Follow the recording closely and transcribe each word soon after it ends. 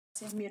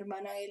Gracias, mi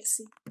hermana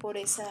Elsie, por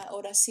esa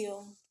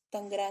oración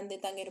tan grande,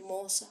 tan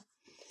hermosa,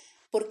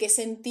 porque he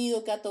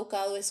sentido que ha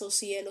tocado esos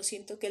cielos.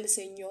 Siento que el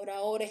Señor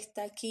ahora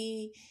está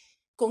aquí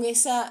con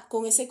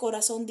ese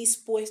corazón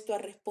dispuesto a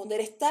responder.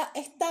 He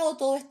estado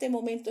todo este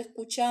momento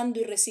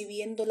escuchando y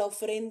recibiendo la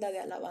ofrenda de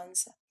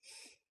alabanza.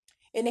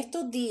 En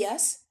estos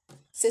días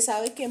se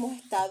sabe que hemos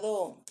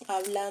estado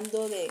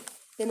hablando de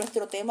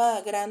nuestro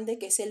tema grande,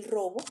 que es el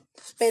robo,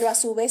 pero a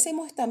su vez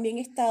hemos también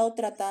estado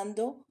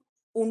tratando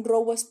un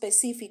robo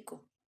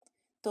específico.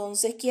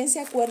 Entonces, ¿quién se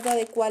acuerda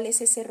de cuál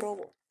es ese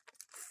robo?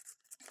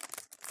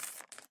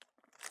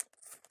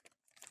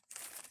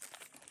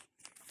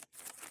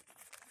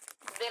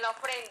 De la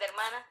ofrenda,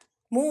 hermana.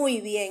 Muy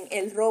bien,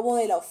 el robo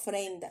de la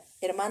ofrenda.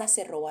 Hermanas,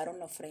 se robaron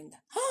la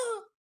ofrenda.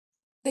 ¡Ah!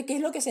 ¿De qué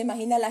es lo que se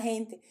imagina la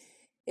gente?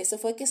 Eso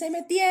fue que se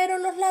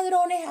metieron los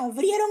ladrones,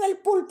 abrieron el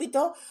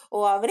púlpito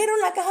o abrieron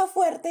la caja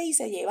fuerte y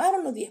se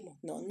llevaron los diezmos.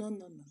 No, no,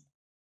 no, no.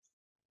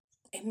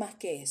 Es más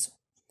que eso.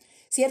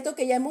 Cierto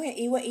que ya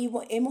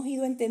hemos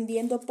ido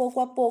entendiendo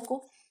poco a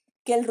poco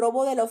que el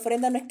robo de la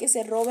ofrenda no es que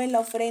se roben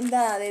la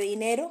ofrenda de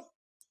dinero.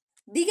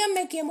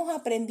 Díganme qué hemos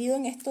aprendido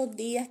en estos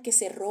días que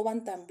se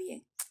roban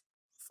también.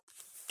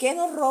 ¿Qué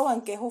nos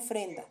roban? ¿Qué es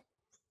ofrenda?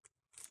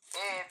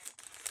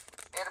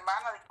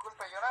 Hermana,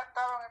 disculpe, yo no he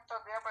estado en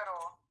estos días,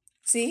 pero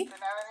 ¿Sí? se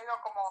me ha venido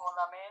como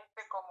la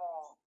mente,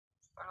 como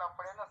la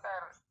ofrenda, o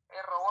sea,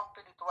 el robo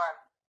espiritual.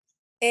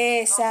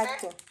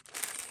 Exacto. No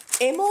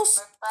sé, Hemos,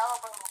 no he estado,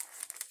 pero,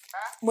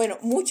 bueno,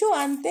 mucho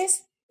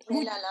antes.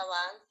 De la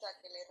alabanza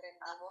que le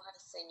rendimos al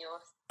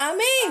Señor.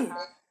 Amén.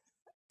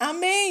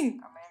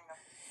 Amén. amén.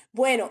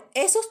 Bueno,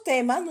 esos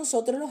temas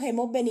nosotros los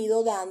hemos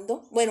venido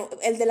dando. Bueno,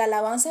 el de la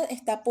alabanza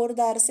está por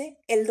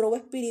darse. El robo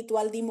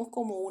espiritual dimos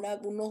como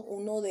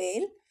uno de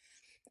él.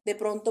 De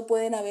pronto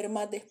pueden haber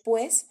más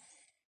después.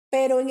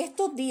 Pero en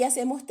estos días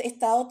hemos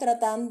estado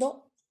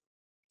tratando,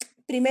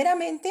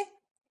 primeramente,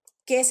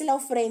 qué es la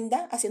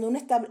ofrenda,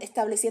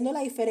 estableciendo la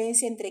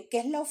diferencia entre qué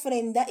es la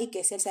ofrenda y qué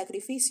es el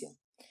sacrificio.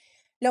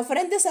 La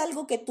ofrenda es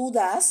algo que tú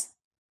das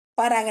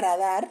para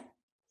agradar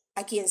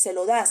a quien se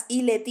lo das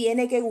y le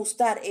tiene que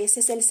gustar. Ese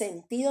es el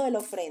sentido de la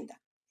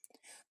ofrenda.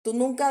 Tú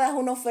nunca das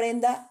una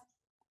ofrenda.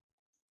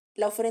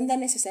 La ofrenda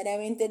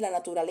necesariamente, la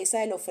naturaleza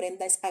de la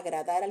ofrenda es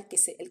agradar al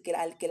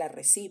que la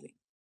recibe.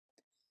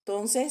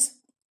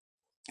 Entonces,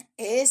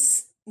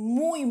 es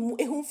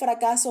un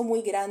fracaso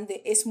muy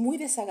grande, es muy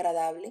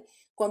desagradable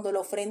cuando la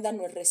ofrenda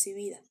no es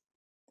recibida.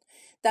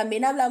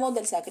 También hablamos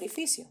del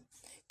sacrificio,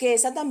 que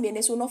esa también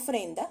es una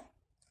ofrenda.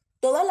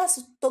 Todos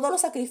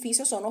los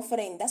sacrificios son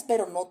ofrendas,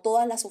 pero no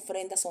todas las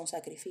ofrendas son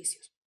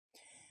sacrificios.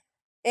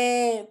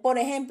 Por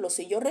ejemplo,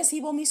 si yo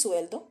recibo mi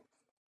sueldo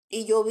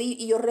y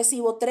yo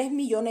recibo 3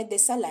 millones de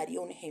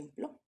salario, un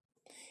ejemplo,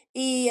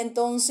 y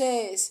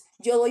entonces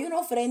yo doy una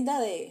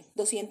ofrenda de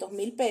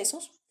 200,000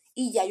 pesos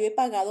y ya yo he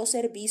pagado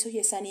servicios y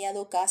he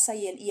saneado casa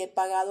y he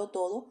pagado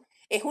todo.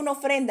 Es una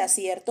ofrenda,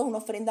 ¿cierto? Una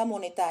ofrenda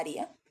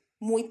monetaria,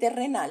 muy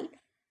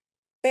terrenal,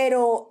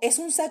 pero ¿es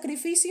un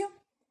sacrificio?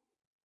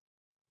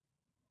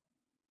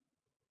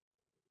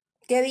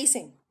 ¿Qué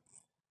dicen?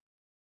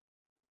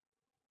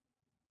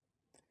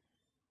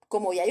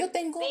 Como ya yo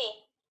tengo, Sí.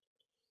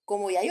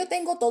 como ya yo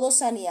tengo todo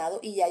saneado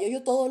y ya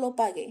yo todo lo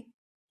pagué,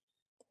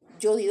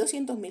 yo di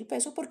 200,000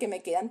 pesos porque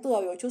me quedan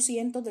todavía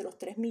 800 de los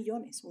 3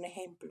 millones, un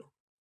ejemplo.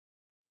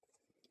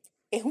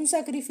 ¿Es un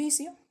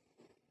sacrificio?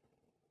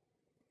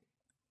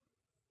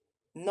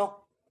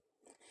 No,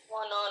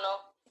 No, no,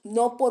 no.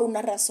 no por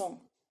una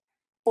razón,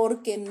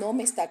 porque no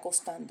me está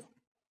costando.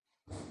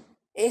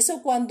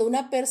 Eso cuando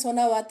una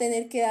persona va a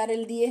tener que dar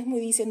el diezmo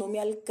y dice, no me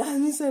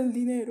alcanza el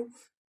dinero,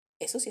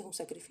 eso sí es un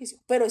sacrificio.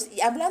 Pero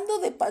hablando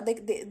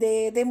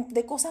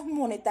de cosas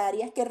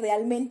monetarias que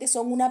realmente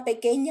son una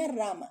pequeña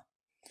rama,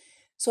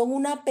 son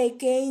una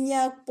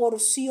pequeña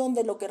porción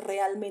de lo que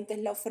realmente es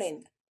la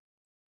ofrenda.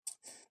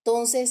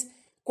 Entonces,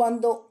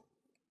 cuando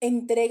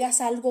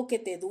entregas algo que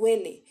te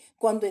duele,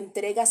 cuando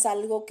entregas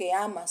algo que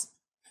amas,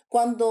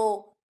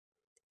 cuando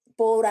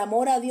por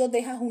amor a Dios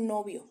dejas un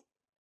novio,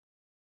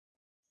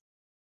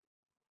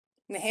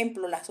 un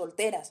ejemplo, las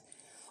solteras,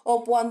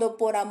 o cuando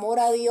por amor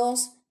a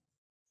Dios,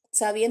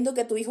 sabiendo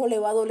que tu hijo le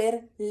va a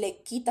doler,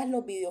 le quitas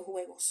los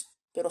videojuegos,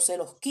 pero se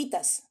los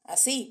quitas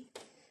así.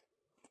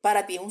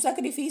 Para ti es un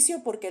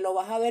sacrificio porque lo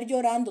vas a ver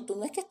llorando. Tú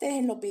no es que estés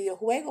en los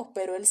videojuegos,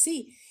 pero él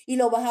sí. Y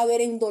lo vas a ver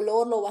en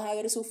dolor, lo vas a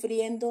ver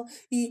sufriendo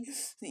y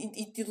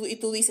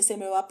tú dices, se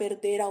me va a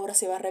perder, ahora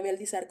se va a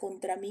rebeldizar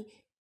contra mí.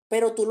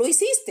 Pero tú lo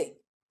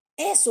hiciste.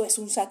 Eso es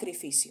un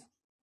sacrificio.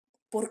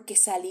 Porque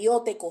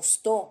salió, te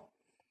costó.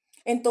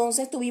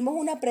 Entonces tuvimos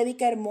una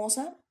prédica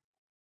hermosa.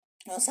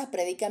 Esa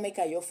prédica me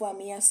cayó, fue a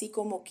mí así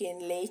como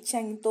quien le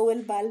echan todo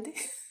el balde.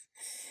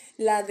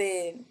 la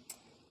de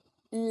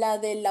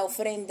la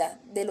ofrenda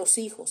de los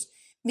hijos.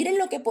 Miren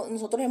lo que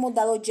nosotros hemos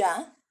dado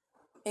ya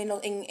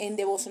en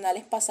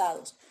devocionales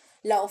pasados.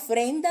 La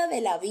ofrenda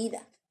de la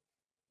vida.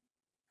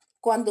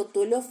 Cuando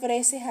tú le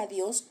ofreces a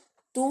Dios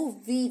tu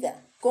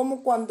vida,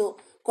 como cuando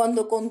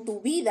con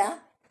tu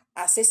vida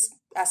haces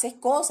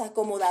cosas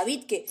como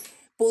David, que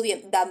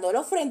Dando la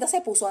ofrenda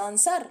se puso a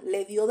danzar,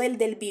 le dio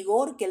del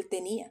vigor que él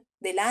tenía,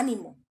 del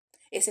ánimo.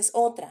 Esa es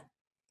otra.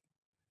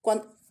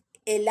 Cuando,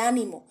 el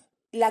ánimo,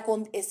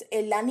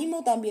 el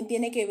ánimo también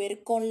tiene que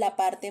ver con la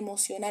parte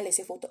emocional,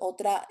 esa fue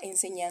otra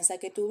enseñanza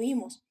que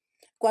tuvimos.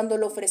 Cuando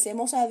le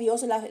ofrecemos a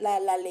Dios la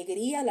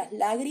alegría, las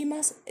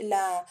lágrimas,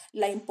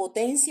 la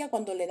impotencia,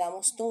 cuando le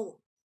damos todo.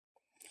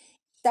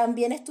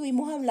 También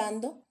estuvimos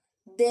hablando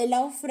de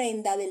la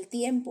ofrenda del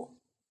tiempo,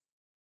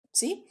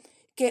 ¿sí?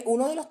 Que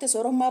uno de los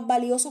tesoros más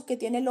valiosos que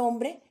tiene el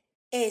hombre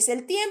es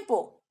el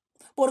tiempo,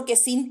 porque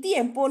sin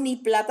tiempo ni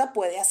plata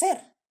puede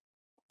hacer,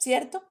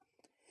 ¿cierto?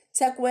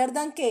 ¿Se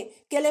acuerdan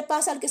qué le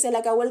pasa al que se le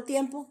acabó el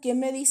tiempo? ¿Quién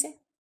me dice?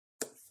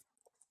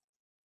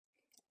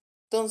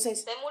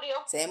 Entonces, Se murió.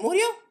 se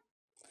murió.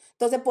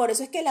 Entonces, por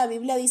eso es que la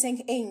Biblia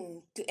dice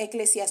en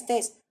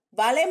Eclesiastés,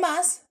 vale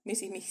más,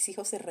 mis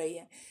hijos se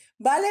reían,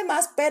 vale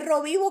más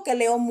perro vivo que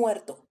león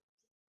muerto.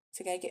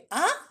 Se cae que,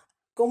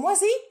 ¿cómo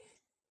así?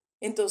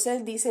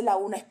 Entonces dice la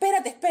una,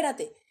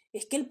 espérate,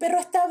 es que el perro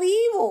está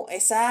vivo,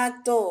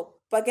 exacto.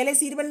 ¿Para qué le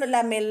sirven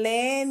la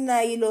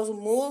melena y los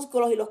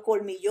músculos y los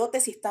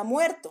colmillotes si está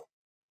muerto?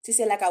 Si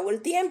se le acabó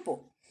el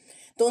tiempo.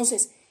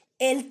 Entonces,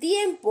 el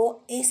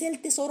tiempo es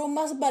el tesoro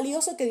más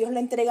valioso que Dios le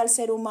entrega al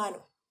ser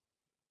humano.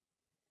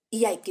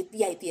 Y ahí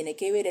tiene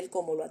que ver él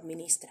cómo lo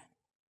administra.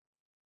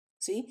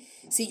 ¿Sí?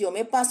 Si yo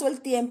me paso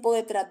el tiempo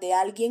detrás de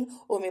alguien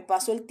o me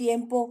paso el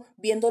tiempo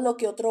viendo lo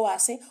que otro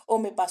hace o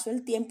me paso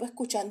el tiempo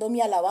escuchando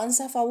mi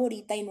alabanza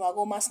favorita y no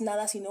hago más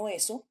nada sino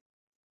eso,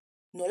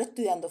 no le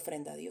estoy dando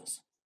ofrenda a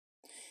Dios.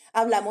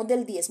 Hablamos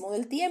del diezmo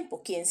del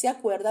tiempo. ¿Quién se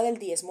acuerda del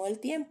diezmo del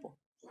tiempo?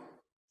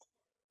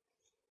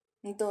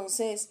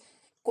 Entonces,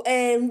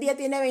 un día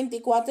tiene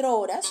 24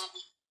 horas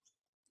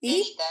y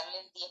dedicarle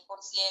el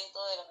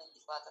 10% de las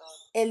 24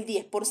 horas. el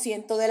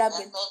 10% de las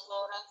 2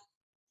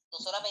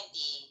 horas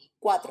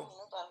 4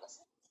 minutos, algo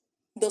así.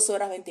 2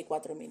 horas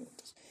 24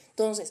 minutos.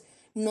 Entonces,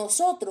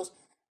 nosotros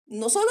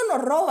no solo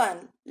nos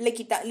roban,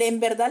 en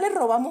verdad le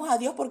robamos a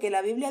Dios porque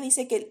la Biblia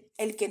dice que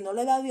el que no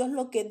le da a Dios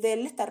lo que es de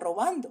él le está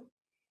robando.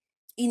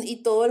 Y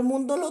todo el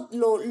mundo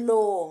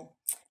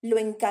lo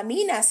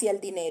encamina hacia el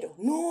dinero.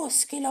 No,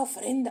 es que la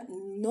ofrenda,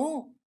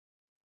 no.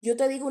 Yo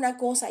te digo una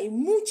cosa, hay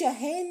mucha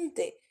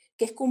gente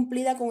que es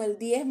cumplida con el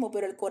diezmo,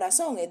 pero el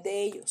corazón es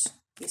de ellos.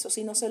 Y eso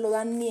sí no se lo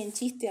dan ni en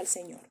chiste al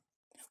Señor.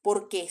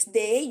 Porque es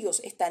de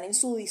ellos, están en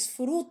su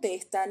disfrute,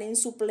 están en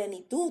su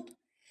plenitud.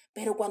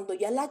 Pero cuando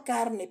ya la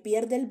carne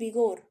pierde el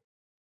vigor,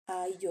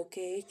 ay, ¿yo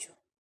qué he hecho?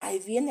 Ahí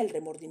viene el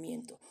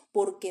remordimiento,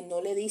 porque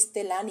no le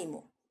diste el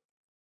ánimo.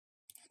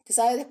 Usted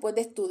sabe, después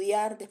de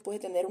estudiar, después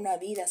de tener una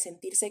vida,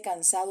 sentirse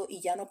cansado y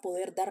ya no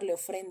poder darle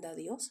ofrenda a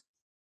Dios.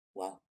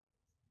 Wow,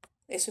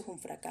 eso es un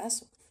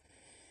fracaso.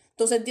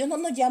 Entonces Dios no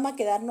nos llama a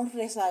quedarnos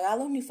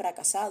rezagados ni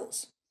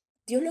fracasados.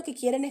 Dios lo que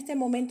quiere en este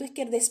momento es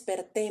que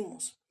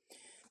despertemos.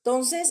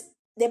 Entonces,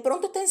 de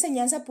pronto esta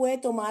enseñanza puede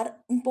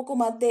tomar un poco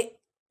más de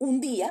un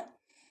día,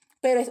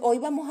 pero hoy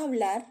vamos a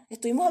hablar,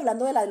 estuvimos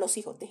hablando de la de los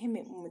hijos,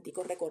 déjenme un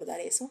momentico recordar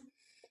eso,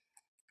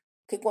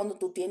 que cuando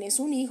tú tienes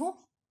un hijo,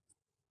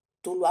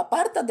 tú lo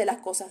apartas de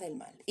las cosas del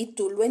mal y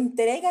tú lo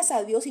entregas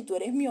a Dios y tú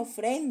eres mi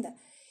ofrenda.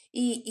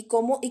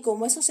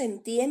 Cómo eso se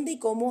entiende y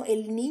cómo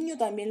el niño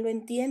también lo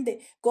entiende,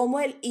 cómo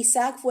el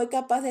Isaac fue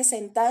capaz de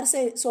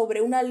sentarse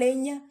sobre una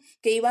leña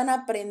que iban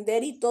a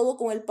prender y todo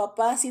con el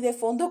papá así de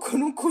fondo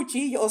con un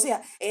cuchillo, o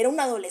sea, era un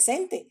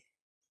adolescente.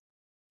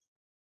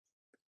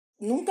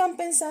 ¿Nunca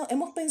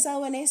hemos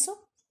pensado en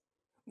eso?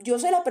 Yo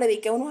se la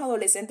prediqué a unos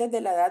adolescentes de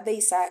la edad de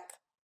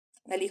Isaac,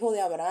 el hijo de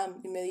Abraham,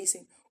 y me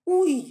dicen,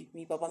 uy,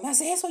 mi papá me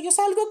hace eso, yo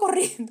salgo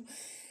corriendo.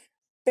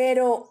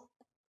 Pero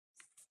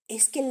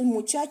es que el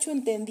muchacho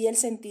entendía el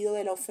sentido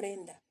de la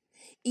ofrenda.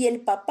 Y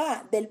del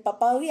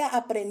papá había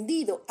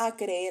aprendido a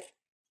creer.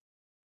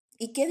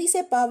 ¿Y qué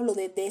dice Pablo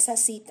desde esa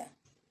cita?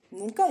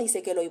 Nunca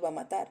dice que lo iba a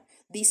matar.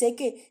 Dice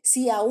que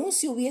si aún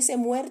se hubiese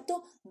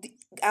muerto,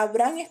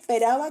 Abraham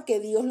esperaba que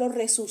Dios lo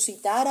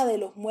resucitara de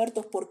los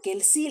muertos porque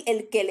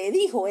el que le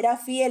dijo era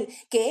fiel,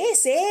 que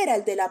ese era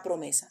el de la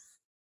promesa.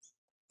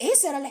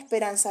 Esa era la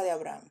esperanza de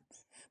Abraham.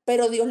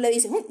 Pero Dios le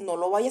dice, no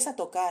lo vayas a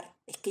tocar,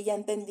 es que ya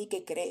entendí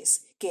que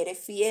crees, que eres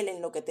fiel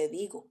en lo que te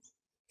digo.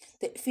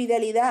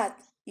 Fidelidad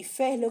y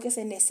fe es lo que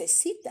se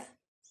necesita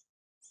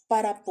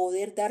para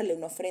poder darle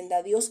una ofrenda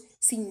a Dios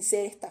sin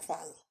ser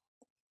estafado.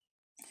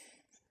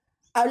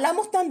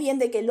 Hablamos también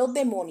de que los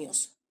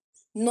demonios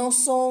no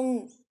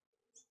son,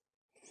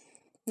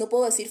 no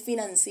puedo decir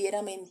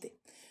financieramente,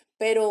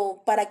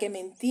 pero para que me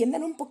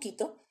entiendan un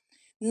poquito,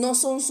 no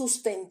son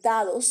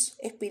sustentados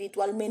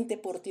espiritualmente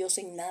por Dios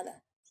en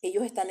nada.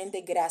 Ellos están en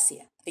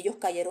desgracia, ellos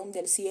cayeron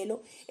del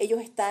cielo,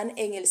 ellos están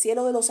en el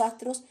cielo de los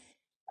astros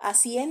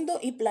haciendo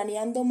y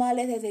planeando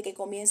males desde que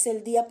comienza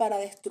el día para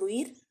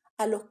destruir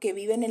a los que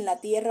viven en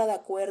la tierra de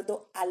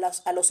acuerdo a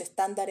los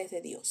estándares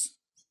de Dios,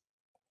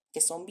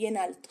 que son bien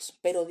altos,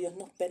 pero Dios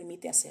nos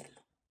permite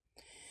hacerlo.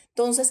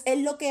 Entonces,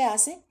 Él lo que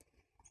hace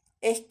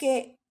es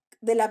que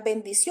de las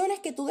bendiciones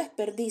que tú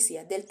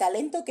desperdicias, del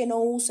talento que no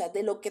usas,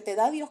 de lo que te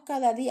da Dios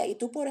cada día y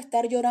tú por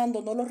estar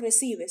llorando no lo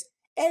recibes,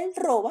 Él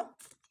roba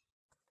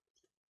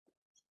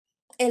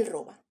Él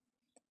roba.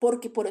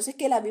 Porque por eso es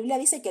que la Biblia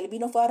dice que Él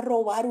vino fue a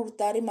robar,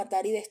 hurtar, y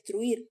matar y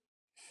destruir.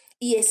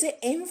 Y ese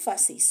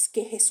énfasis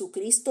que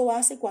Jesucristo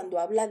hace cuando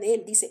habla de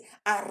Él, dice,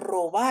 a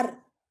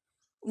robar.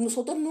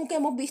 Nosotros nunca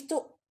hemos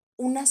visto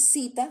una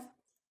cita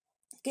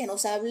que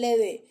nos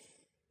hable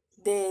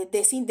de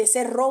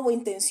ese robo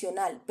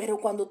intencional. Pero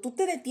cuando tú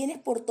te detienes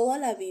por toda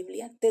la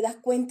Biblia, te das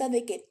cuenta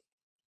de que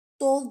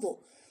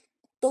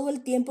todo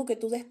el tiempo que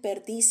tú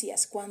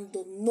desperdicias,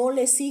 cuando no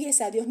le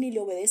sigues a Dios ni le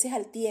obedeces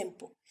al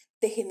tiempo,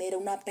 te genera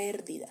una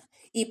pérdida.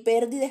 Y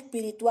pérdida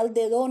espiritual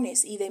de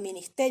dones y de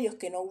ministerios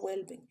que no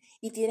vuelven.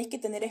 Y tienes que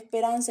tener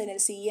esperanza en el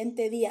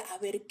siguiente día a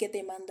ver qué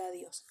te manda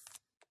Dios.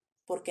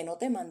 Porque no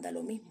te manda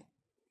lo mismo.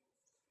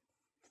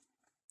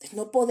 Entonces,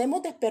 no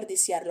podemos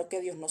desperdiciar lo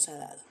que Dios nos ha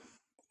dado.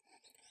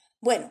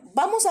 Bueno,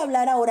 vamos a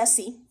hablar ahora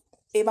sí.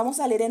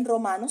 Vamos a leer en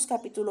Romanos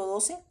capítulo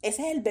 12.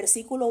 Ese es el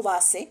versículo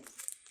base.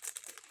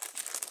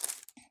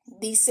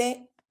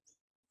 Dice,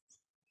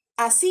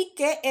 así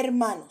que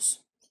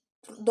hermanos,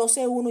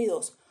 12, 1 y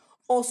 2,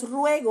 os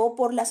ruego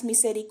por las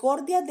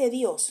misericordias de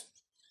Dios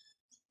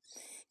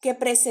que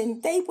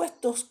presentéis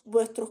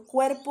vuestros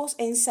cuerpos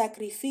en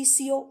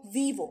sacrificio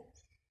vivo,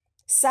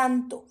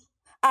 santo,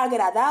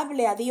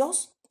 agradable a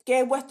Dios, que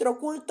es vuestro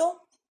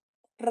culto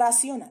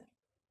racional.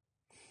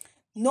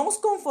 No os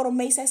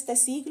conforméis a este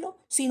siglo,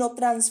 sino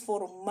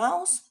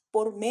transformaos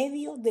por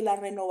medio de la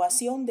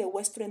renovación de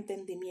vuestro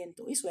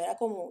entendimiento. Eso era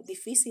como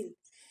difícil.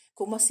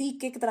 ¿Cómo así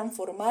que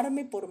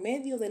transformarme por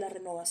medio de la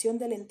renovación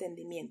del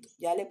entendimiento?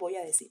 Ya les voy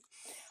a decir.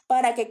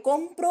 Para que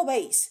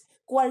comprobéis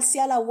cuál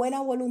sea la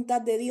buena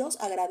voluntad de Dios,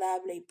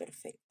 agradable y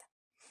perfecta.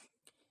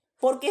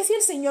 ¿Por qué si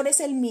el Señor es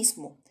el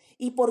mismo?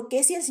 ¿Y por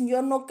qué si el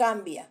Señor no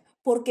cambia?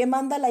 ¿Por qué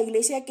manda a la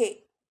iglesia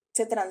que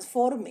se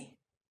transforme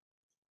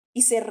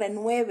y se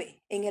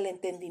renueve en el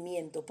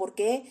entendimiento? ¿Por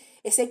qué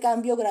ese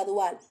cambio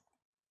gradual?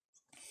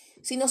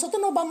 Si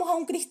nosotros nos vamos a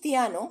un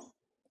cristiano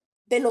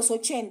de los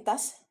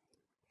 80s,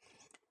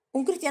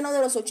 un cristiano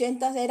de los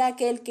 80s era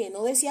aquel que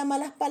no decía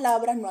malas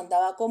palabras, no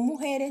andaba con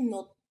mujeres,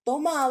 no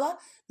tomaba,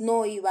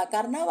 no iba a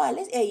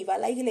carnavales e iba a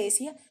la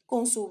iglesia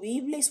con su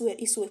Biblia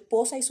y su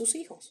esposa y sus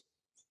hijos.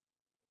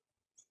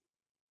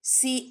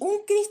 Si un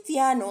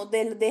cristiano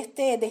de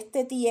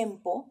este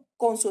tiempo,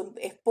 con su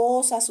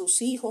esposa,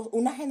 sus hijos,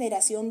 una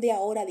generación de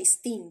ahora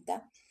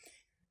distinta,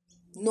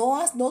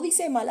 no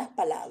dice malas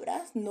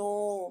palabras,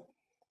 no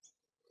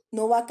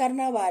va a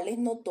carnavales,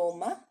 no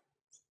toma,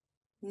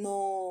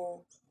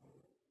 no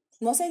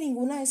hace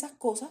ninguna de esas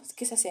cosas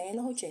que se hacían en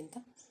los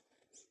 80,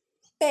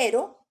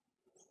 pero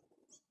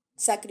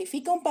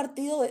sacrifica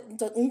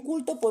un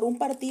culto por un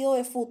partido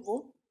de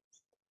fútbol,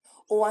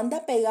 o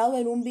anda pegado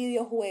en un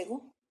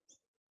videojuego,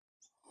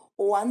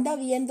 o anda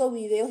viendo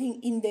videos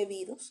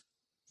indebidos,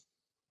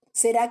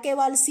 ¿será que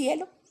va al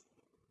cielo?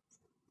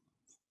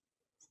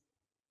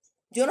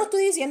 Yo no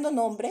estoy diciendo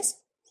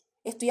nombres,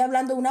 estoy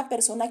hablando de una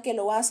persona que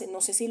lo hace,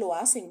 no sé si lo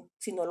hacen,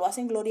 si no lo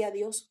hacen, gloria a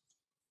Dios.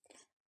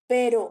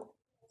 Pero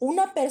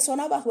 ¿una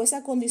persona bajo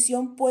esa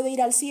condición puede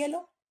ir al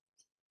cielo?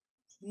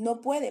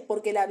 No puede,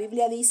 porque la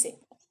Biblia dice,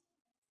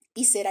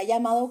 y será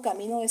llamado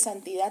camino de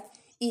santidad,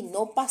 y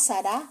no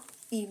pasará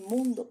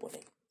inmundo por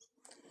él.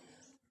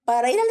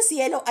 Para ir al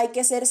cielo hay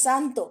que ser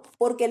santo,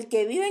 porque el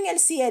que vive en el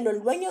cielo,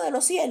 el dueño de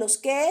los cielos,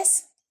 ¿qué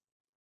es?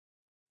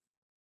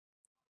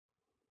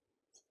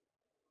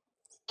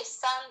 Es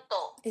santo.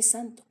 Es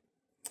santo.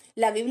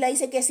 La Biblia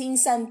dice que sin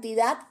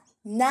santidad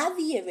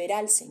nadie verá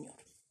al Señor.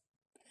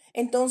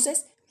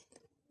 Entonces,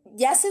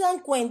 ya se dan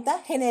cuenta,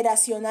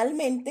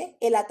 generacionalmente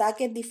el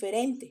ataque es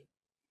diferente.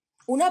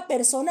 Una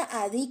persona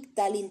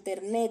adicta al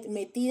internet,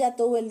 metida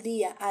todo el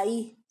día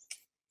ahí,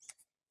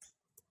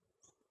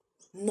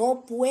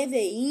 no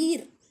puede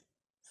ir,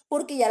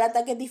 porque ya el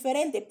ataque es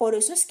diferente. Por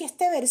eso es que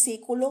este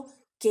versículo,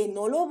 que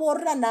no lo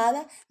borra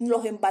nada,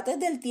 los embates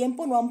del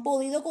tiempo no han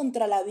podido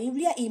contra la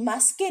Biblia, y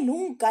más que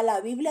nunca la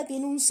Biblia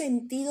tiene un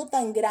sentido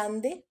tan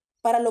grande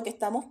para lo que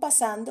estamos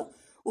pasando.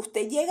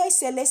 Usted llega y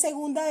se lee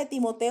 2 de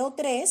Timoteo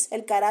 3,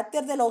 el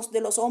carácter de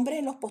los hombres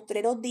en los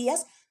postreros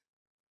días.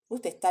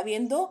 Usted está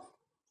viendo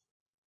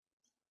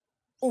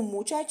un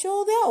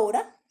muchacho de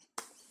ahora,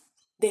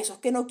 de esos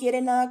que no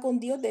quieren nada con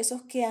Dios, de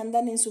esos que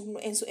andan en sus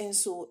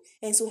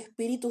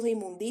espíritus de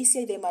inmundicia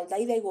y de maldad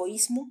y de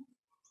egoísmo.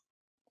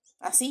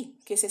 Así,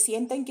 que se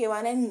sienten que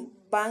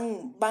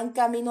van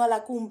camino a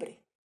la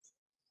cumbre,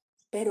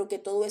 pero que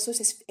todo eso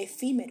es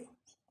efímero.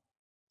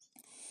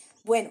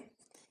 Bueno,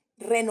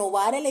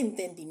 renovar el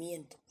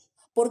entendimiento,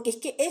 porque es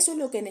que eso es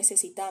lo que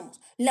necesitamos.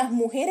 Las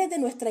mujeres de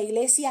nuestra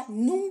iglesia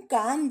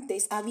nunca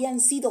antes habían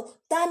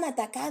sido tan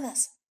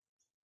atacadas.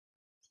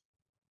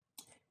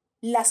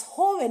 Las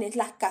jóvenes,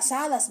 las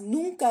casadas,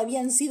 nunca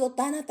habían sido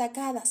tan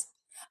atacadas.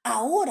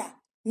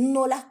 Ahora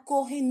no las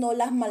cogen, no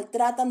las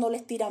maltratan, no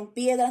les tiran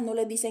piedras, no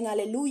les dicen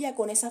aleluya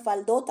con esa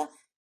faldota.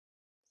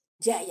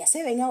 Ya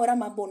se ven ahora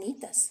más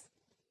bonitas.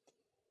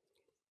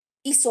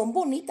 Y son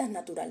bonitas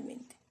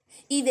naturalmente.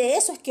 Y de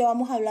eso es que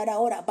vamos a hablar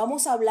ahora.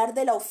 Vamos a hablar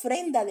de la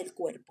ofrenda del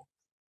cuerpo.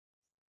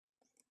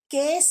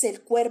 ¿Qué es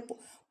el cuerpo?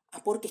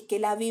 Porque es que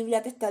la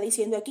Biblia te está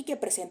diciendo aquí que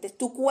presentes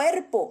tu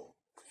cuerpo.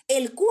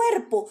 el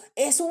cuerpo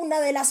es una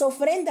de las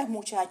ofrendas,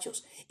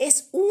 muchachos.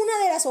 Es una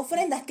de las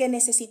ofrendas que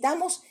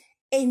necesitamos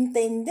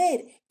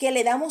entender que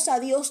le damos a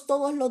Dios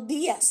todos los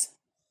días.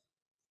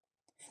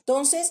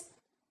 Entonces,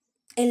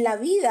 en la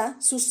vida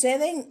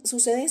suceden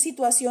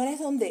situaciones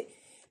donde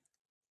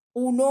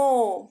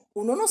uno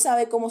no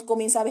sabe cómo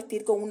comienza a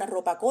vestir con una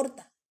ropa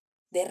corta.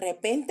 De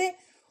repente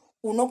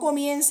uno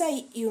comienza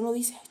y uno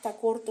dice, está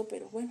corto,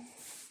 pero bueno,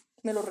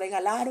 me lo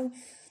regalaron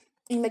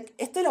y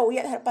esto lo voy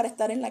a dejar para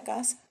estar en la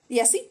casa. Y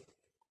así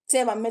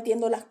se van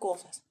metiendo las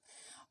cosas.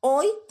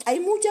 Hoy hay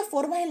muchas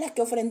formas en las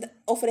que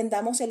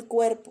ofrendamos el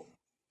cuerpo.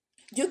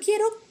 Yo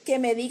quiero que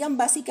me digan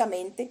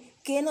básicamente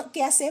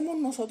qué hacemos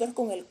nosotros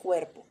con el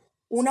cuerpo.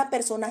 Una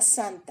persona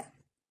santa,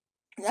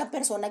 una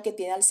persona que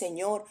tiene al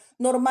Señor,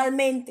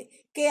 normalmente,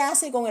 ¿qué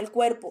hace con el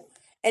cuerpo?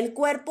 El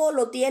cuerpo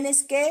lo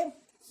tienes que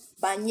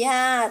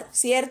bañar,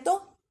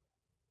 ¿cierto?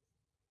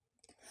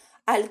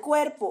 Al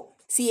cuerpo,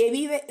 si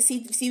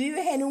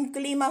vives en un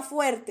clima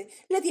fuerte,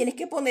 le tienes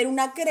que poner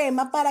una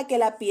crema para que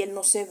la piel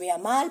no se vea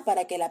mal,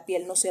 para que la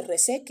piel no se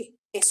reseque.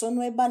 Eso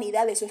no es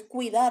vanidad, eso es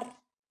cuidar.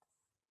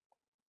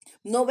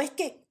 ¿No ves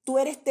que tú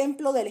eres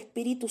templo del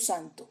Espíritu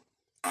Santo?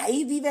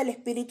 Ahí vive el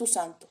Espíritu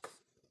Santo.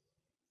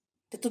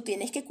 Entonces tú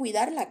tienes que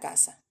cuidar la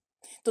casa.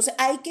 Entonces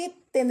hay que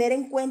tener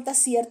en cuenta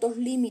ciertos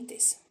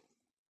límites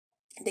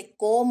de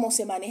cómo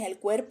se maneja el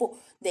cuerpo,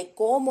 de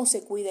cómo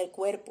se cuida el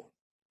cuerpo.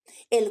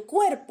 El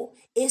cuerpo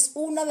es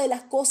una de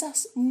las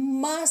cosas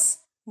más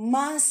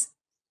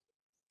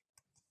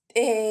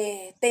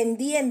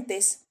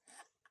tendientes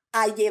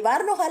a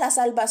llevarnos a la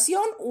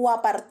salvación o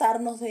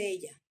apartarnos de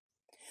ella.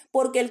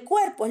 Porque el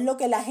cuerpo es lo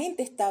que la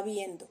gente está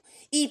viendo.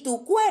 Y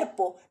tu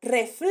cuerpo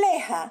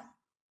refleja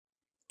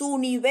tu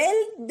nivel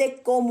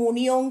de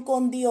comunión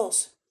con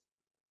Dios.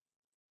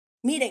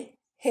 Miren,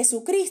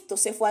 Jesucristo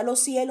se fue a los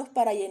cielos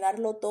para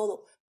llenarlo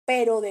todo,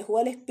 pero dejó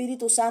el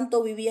Espíritu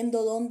Santo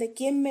viviendo ¿dónde?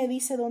 ¿Quién me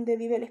dice dónde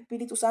vive el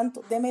Espíritu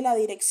Santo? Deme la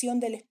dirección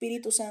del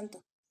Espíritu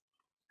Santo.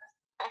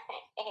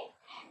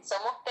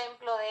 Somos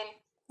templo de Él.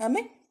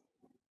 Amén.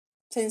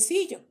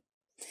 Sencillo.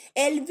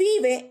 Él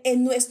vive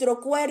en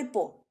nuestro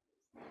cuerpo.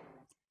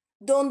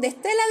 Donde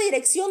esté la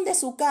dirección de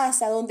su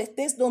casa,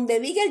 donde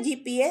diga el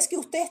GPS que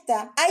usted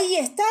está, ahí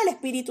está el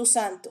Espíritu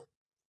Santo.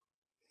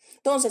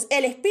 Entonces,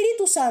 el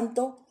Espíritu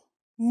Santo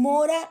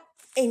mora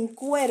en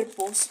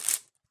cuerpos.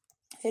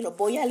 Se los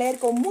voy a leer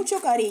con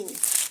mucho cariño.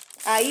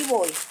 Ahí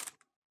voy.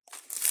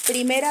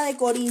 Primera de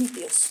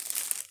Corintios,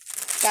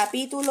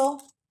 capítulo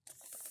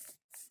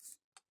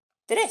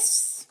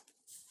 3.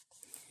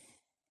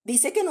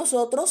 Dice que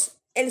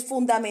el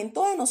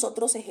fundamento de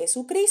nosotros es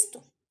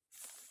Jesucristo.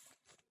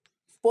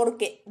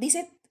 Porque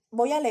dice,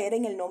 voy a leer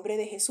en el nombre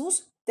de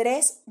Jesús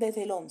 3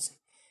 desde el 11.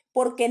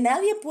 Porque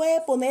nadie puede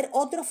poner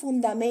otro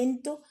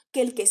fundamento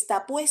que el que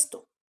está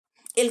puesto,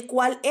 el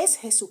cual es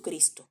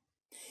Jesucristo.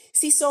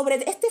 Si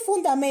sobre este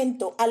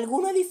fundamento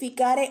alguno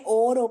edificare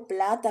oro,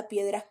 plata,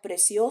 piedras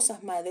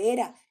preciosas,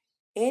 madera,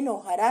 heno,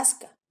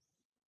 hojarasca,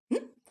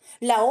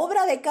 la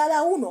obra de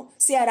cada uno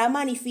se hará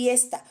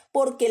manifiesta,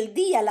 porque el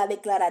día la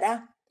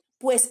declarará,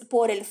 pues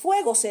por el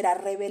fuego será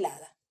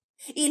revelada.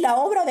 Y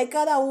la obra de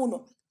cada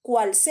uno,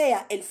 cual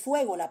sea, el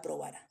fuego la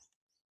probará.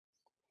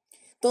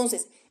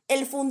 Entonces,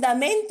 el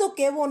fundamento,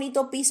 qué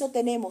bonito piso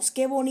tenemos,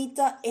 qué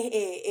bonita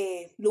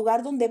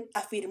lugar donde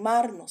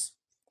afirmarnos.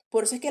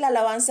 Por eso es que la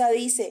alabanza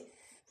dice,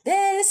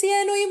 del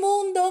cielo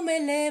inmundo me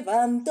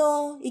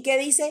levantó. ¿Y qué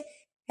dice?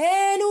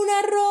 En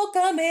una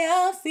roca me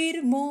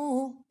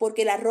afirmó,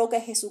 porque la roca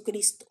es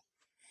Jesucristo.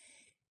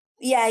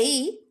 Y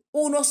ahí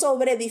uno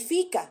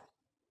sobreedifica.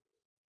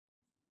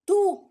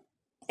 Tú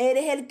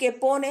eres el que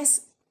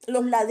pones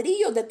los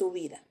ladrillos de tu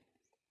vida.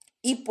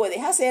 Y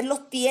puedes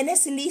hacerlos,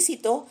 tienes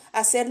lícito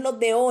hacerlos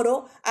de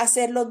oro,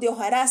 hacerlos de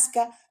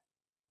hojarasca,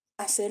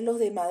 hacerlos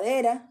de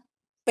madera,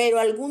 pero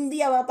algún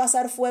día va a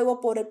pasar fuego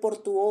por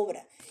tu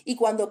obra. Y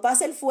cuando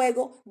pase el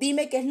fuego,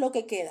 dime qué es lo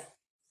que queda.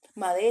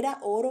 Madera,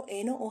 oro,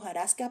 heno,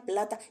 hojarasca,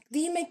 plata.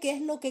 Dime qué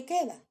es lo que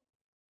queda.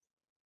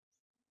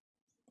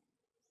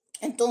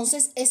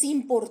 Entonces es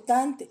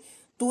importante.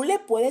 Tú le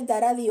puedes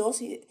dar a Dios.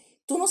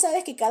 Tú no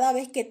sabes que cada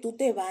vez que tú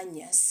te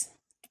bañas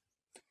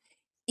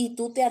y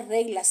tú te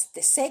arreglas,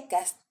 te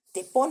secas,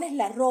 te pones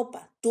la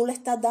ropa, tú le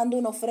estás dando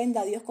una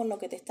ofrenda a Dios con lo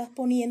que te estás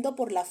poniendo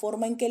por la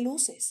forma en que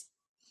luces.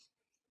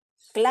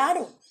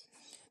 Claro.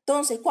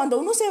 Entonces, cuando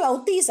uno se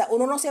bautiza,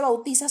 uno no se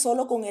bautiza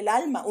solo con el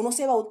alma, uno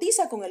se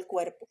bautiza con el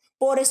cuerpo.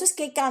 Por eso es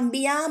que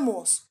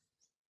cambiamos.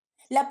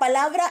 La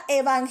palabra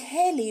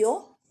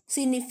evangelio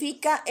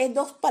es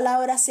dos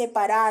palabras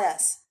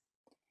separadas.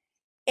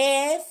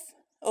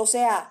 O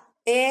sea,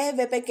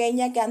 B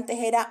pequeña que antes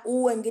era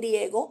U en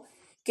griego,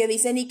 que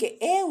dicen y que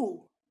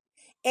eu.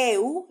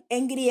 Eu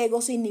en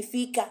griego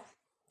significa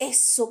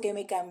eso que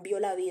me cambió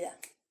la vida,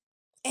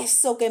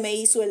 eso que me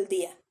hizo el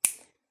día.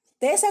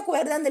 ¿Ustedes se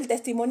acuerdan del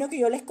testimonio que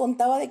yo les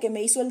contaba de que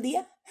me hizo el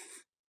día?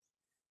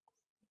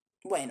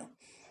 Bueno,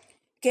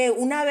 que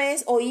una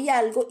vez oí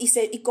algo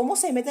y cómo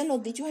se meten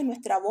los dichos en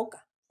nuestra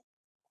boca.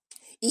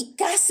 Y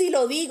casi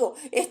lo digo.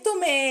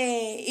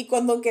 Y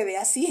cuando quedé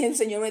así, el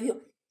Señor me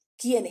dijo,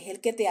 ¿Quién es el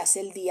que te hace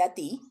el día a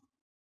ti?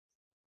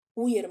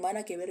 Uy,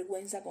 hermana, qué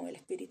vergüenza con el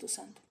Espíritu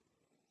Santo.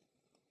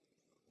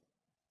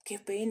 Qué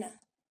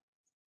pena.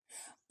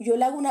 Yo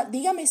le hago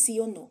dígame sí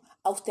o no.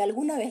 ¿A usted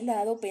alguna vez le ha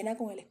dado pena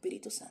con el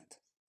Espíritu Santo?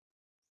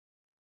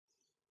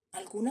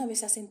 ¿Alguna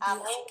vez ha sentido así?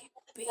 Amén.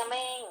 Qué pena.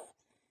 Amén.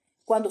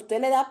 Cuando usted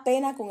le da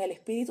pena con el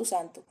Espíritu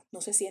Santo,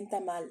 no se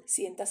sienta mal,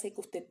 siéntase que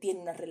usted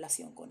tiene una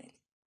relación con él.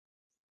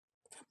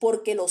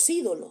 Porque los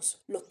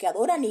ídolos, los que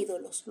adoran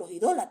ídolos, los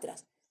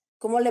idólatras,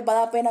 ¿cómo les va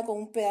a dar pena con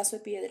un pedazo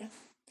de piedra?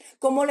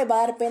 ¿Cómo les va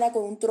a dar pena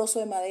con un trozo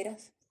de madera?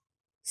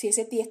 Si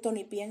ese tiesto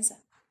ni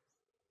piensa.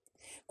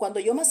 Cuando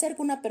yo me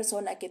acerco a una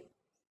persona que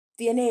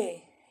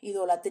tiene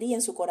idolatría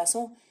en su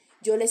corazón,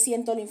 yo le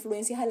siento la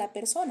influencia a la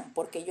persona,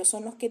 porque ellos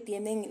son los que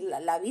tienen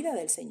la vida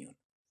del Señor,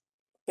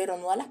 pero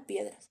no a las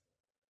piedras.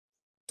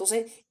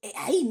 Entonces,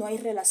 ahí no hay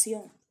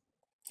relación.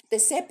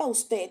 Sepa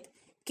usted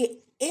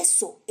que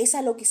eso es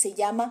a lo que se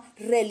llama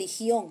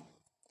religión.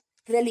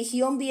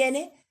 Religión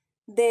viene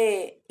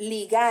de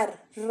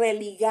ligar,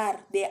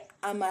 religar, de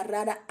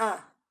amarrar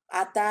a,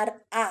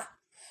 atar a.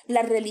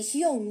 La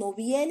religión no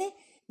viene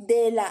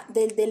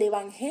del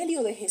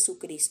Evangelio de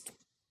Jesucristo.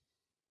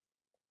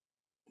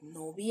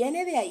 No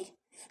viene de ahí.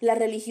 La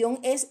religión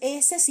es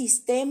ese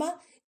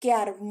sistema que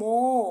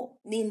armó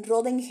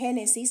Nimrod en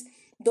Génesis,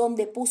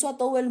 donde puso a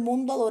todo el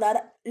mundo a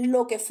adorar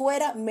lo que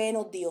fuera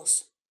menos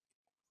Dios.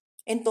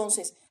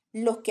 Entonces,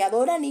 los que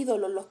adoran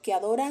ídolos, los que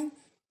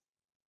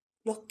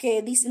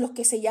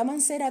se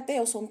llaman ser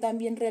ateos son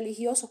también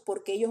religiosos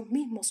porque ellos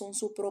mismos son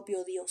su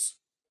propio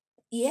Dios.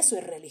 Y eso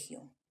es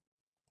religión.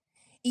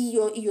 Y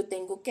yo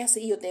tengo que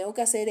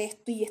hacer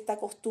esto y esta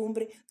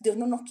costumbre. Dios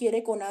no nos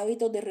quiere con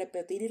hábitos de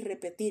repetir y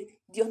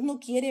repetir. Dios no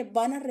quiere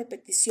vanas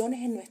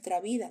repeticiones en nuestra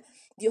vida.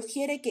 Dios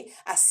quiere que,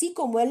 así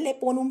como Él le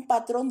pone un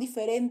patrón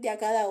diferente a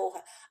cada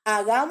hoja,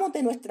 hagamos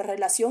de nuestra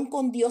relación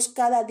con Dios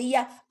cada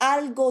día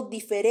algo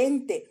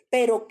diferente,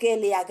 pero que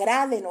le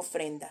agrade en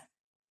ofrenda.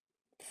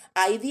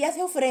 Hay días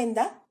de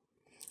ofrenda,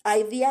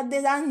 hay días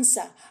de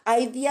danza,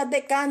 hay días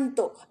de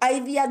canto, hay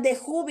días de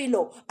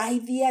júbilo,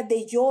 hay días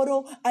de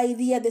lloro, hay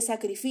días de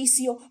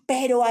sacrificio,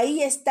 pero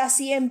ahí está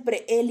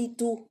siempre Él y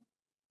tú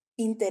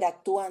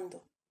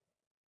interactuando,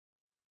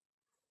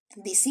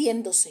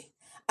 diciéndose,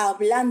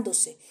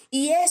 hablándose.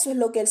 Y eso es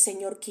lo que el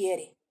Señor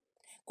quiere.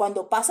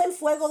 Cuando pasa el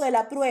fuego de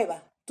la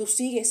prueba, tú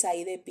sigues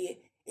ahí de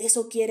pie.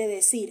 Eso quiere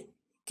decir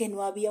que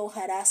no había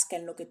hojarasca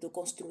en lo que tú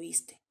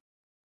construiste.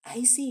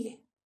 Ahí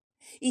sigue.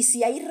 Y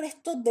si hay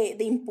restos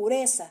de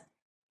impureza,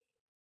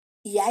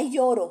 y hay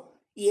oro,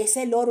 y es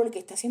el oro el que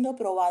está siendo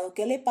probado,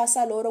 ¿qué le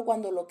pasa al oro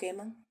cuando lo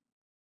queman?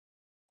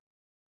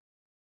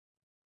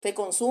 ¿Se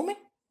consume?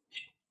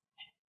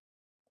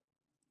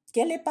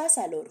 ¿Qué le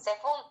pasa al oro? Se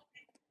funde.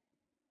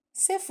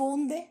 Se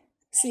funde,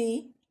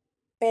 sí,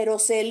 pero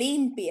se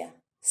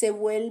limpia, se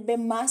vuelve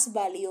más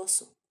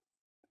valioso.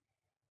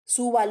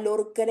 Su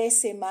valor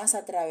crece más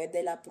a través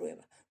de la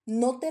prueba.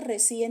 No te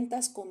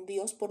resientas con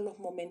Dios por los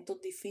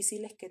momentos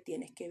difíciles que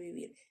tienes que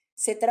vivir.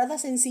 Se trata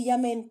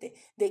sencillamente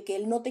de que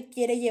Él no te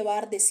quiere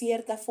llevar de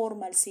cierta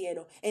forma al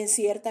cielo, en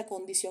cierta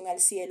condición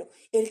al cielo.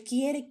 Él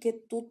quiere que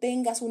tú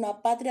tengas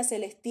una patria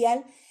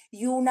celestial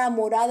y una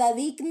morada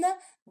digna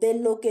de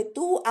lo que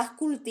tú has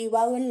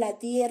cultivado en la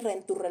tierra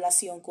en tu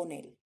relación con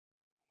Él.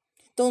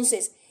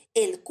 Entonces,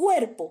 el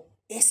cuerpo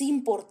es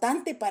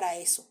importante para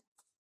eso.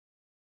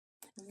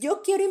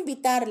 Yo quiero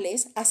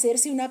invitarles a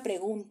hacerse una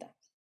pregunta.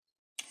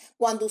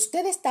 Cuando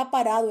usted está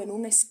parado en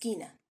una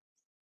esquina,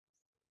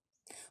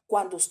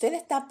 cuando usted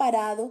está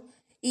parado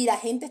y la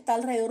gente está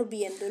alrededor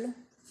viéndolo,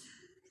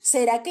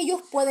 ¿será que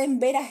ellos pueden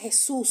ver a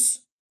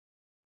Jesús?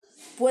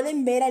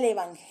 Pueden ver al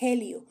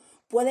Evangelio,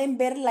 pueden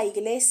ver la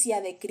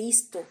iglesia de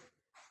Cristo,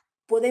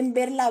 pueden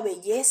ver la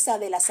belleza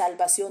de la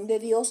salvación de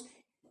Dios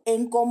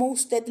en cómo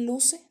usted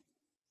luce.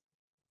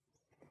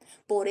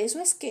 Por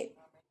eso es que,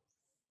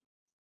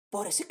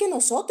 por eso es que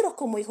nosotros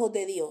como hijos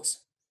de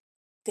Dios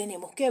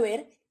tenemos que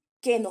ver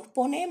qué nos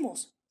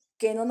ponemos,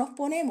 qué no nos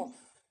ponemos.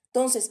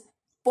 Entonces,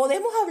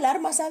 podemos hablar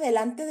más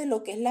adelante de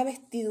lo que es la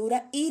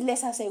vestidura y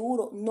les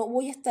aseguro, no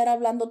voy a estar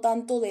hablando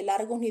tanto de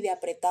largos ni de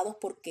apretados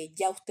porque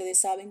ya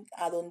ustedes saben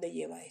a dónde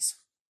lleva eso.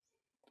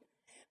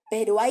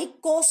 Pero hay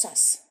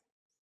cosas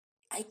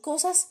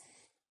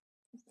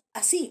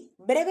así,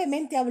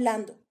 brevemente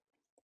hablando.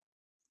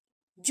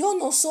 Yo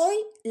no soy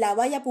la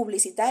valla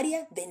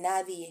publicitaria de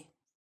nadie.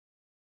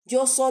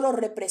 Yo solo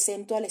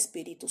represento al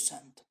Espíritu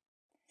Santo.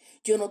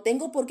 Yo no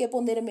tengo por qué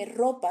ponerme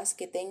ropas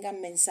que tengan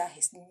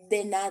mensajes,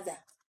 de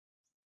nada,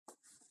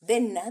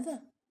 de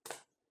nada.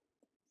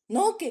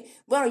 No, que,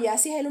 bueno, ya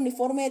si es el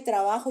uniforme de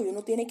trabajo y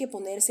uno tiene que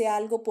ponerse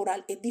algo por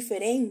algo, es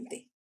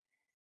diferente.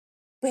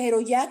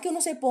 Pero ya que uno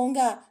se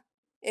ponga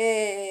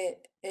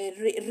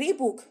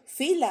Reebok,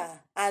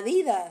 Fila,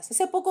 Adidas,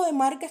 ese poco de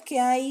marcas que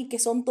hay que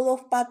son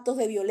todos pactos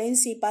de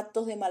violencia y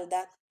pactos de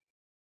maldad.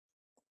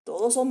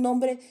 Todos son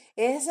nombres,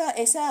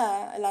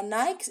 la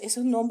Nike es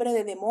un nombre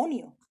de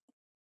demonio.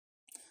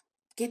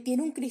 Que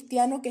tiene un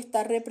cristiano que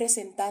está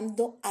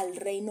representando al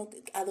reino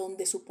a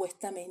donde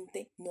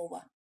supuestamente no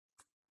va.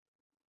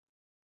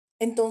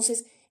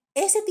 Entonces,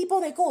 Ese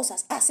tipo de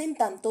cosas hacen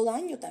tanto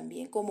daño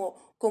también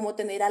como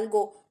tener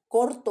algo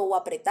corto o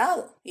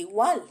apretado.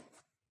 Igual,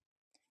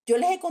 yo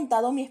les he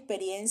contado mi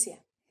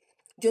experiencia.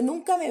 Yo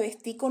nunca me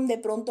vestí con de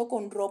pronto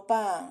con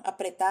ropa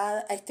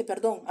apretada,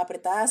 perdón,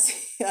 apretada así,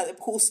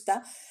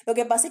 justa. Lo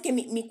que pasa es que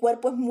mi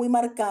cuerpo es muy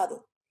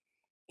marcado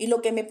y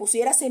lo que me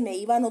pusiera se me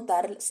iba a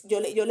notar. Yo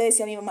le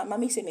decía a mi mamá,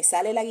 mami, se me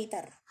sale la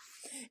guitarra.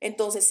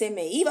 Entonces se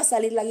me iba a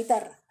salir la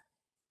guitarra.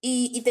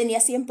 Y tenía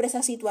siempre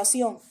esa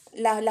situación.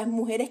 Las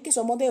mujeres que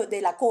somos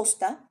de la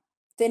costa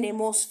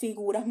tenemos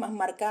figuras más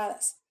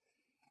marcadas.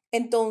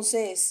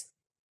 Entonces,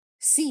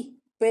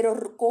 sí,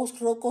 pero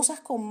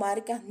cosas con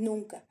marcas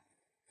nunca.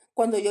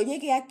 Cuando yo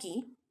llegué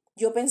aquí,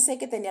 yo pensé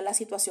que tenía la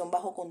situación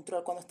bajo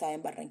control cuando estaba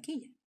en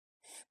Barranquilla.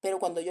 Pero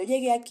cuando yo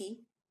llegué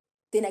aquí,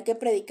 tenía que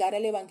predicar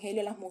el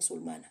evangelio a las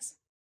musulmanas.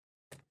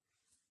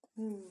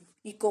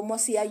 ¿Y cómo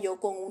hacía yo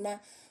con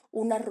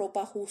una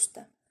ropa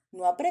justa?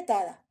 No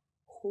apretada,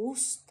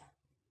 justa.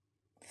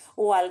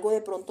 O algo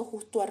de pronto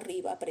justo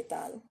arriba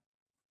apretado.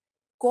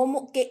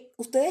 ¿Cómo que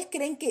ustedes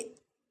creen que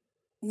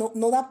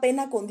no da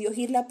pena con Dios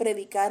irle a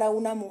predicar a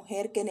una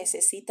mujer que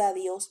necesita a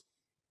Dios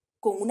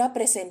con una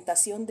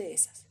presentación de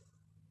esas?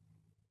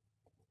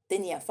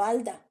 Tenía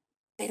falda,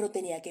 pero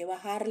tenía que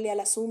bajarle al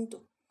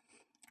asunto.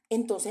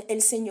 Entonces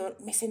el Señor,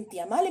 me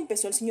sentía mal,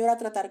 empezó el Señor a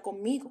tratar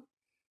conmigo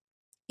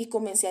y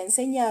comencé a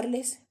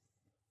enseñarles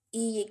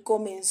y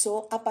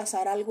comenzó a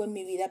pasar algo en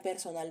mi vida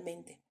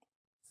personalmente.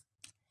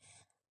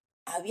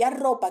 Había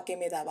ropa que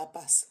me daba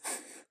paz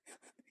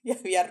y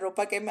había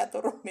ropa que me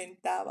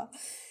atormentaba.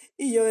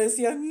 Y yo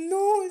decía,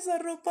 no, esa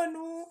ropa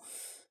no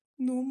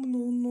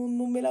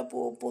me la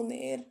puedo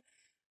poner.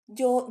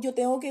 Yo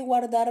tengo que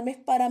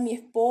guardarme para mi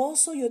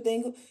esposo,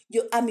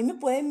 a mí me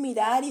pueden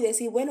mirar y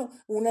decir, bueno,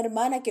 una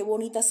hermana qué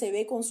bonita se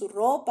ve con su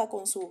ropa,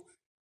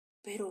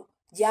 pero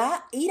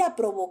ya ir a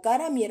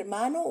provocar a mi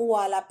hermano o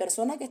a la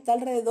persona que está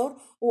alrededor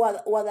o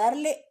a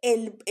darle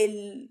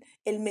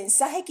el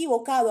mensaje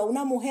equivocado a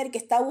una mujer que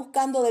está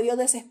buscando de Dios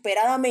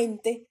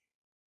desesperadamente,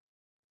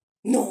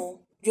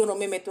 no, yo no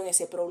me meto en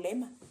ese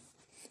problema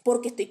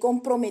porque estoy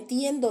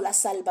comprometiendo la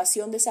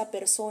salvación de esa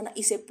persona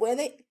y se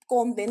puede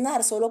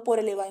condenar solo por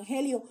el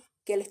evangelio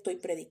que le estoy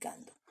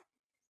predicando.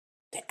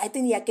 Ahí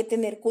tenía que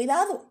tener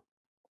cuidado.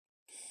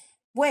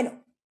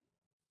 Bueno,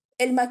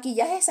 el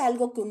maquillaje es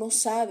algo que uno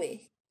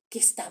sabe que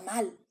está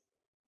mal.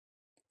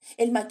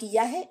 El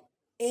maquillaje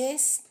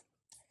es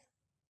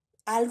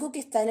algo que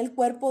está en el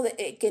cuerpo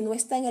que no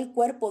está en el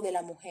cuerpo de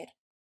la mujer.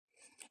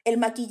 El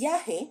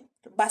maquillaje,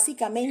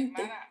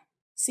 básicamente, Hermana,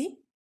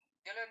 ¿sí?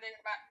 yo le digo,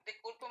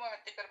 disculpe un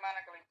momentico,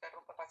 hermana, que me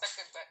interrumpa. Pasa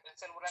que el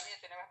celular mío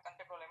tiene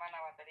bastante problema en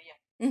la batería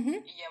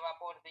y ya va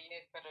por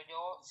 10, pero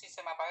yo, si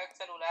se me apaga el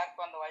celular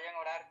cuando vayan a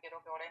orar,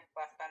 quiero que oren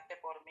bastante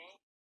por mí,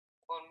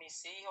 por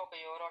mis hijos,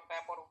 que yo oro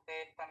acá por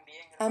ustedes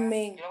también, hermana.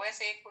 Amén. Yo lo voy a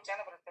seguir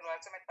escuchando, pero el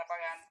celular se me está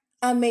apagando.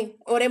 Amén.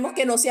 Bueno, Oremos hermana,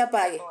 que no se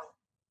apague. todo.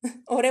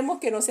 Oremos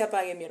que no se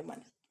apague, mi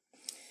hermana.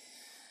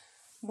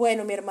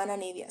 Bueno, mi hermana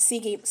Nidia,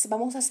 sigue,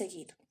 vamos a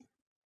seguir.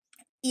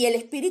 Y el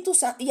Espíritu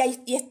Santo,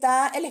 y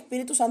está el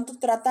Espíritu Santo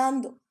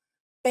tratando.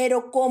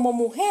 Pero como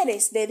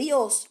mujeres de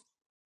Dios,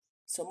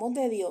 somos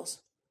de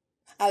Dios.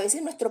 A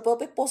veces nuestro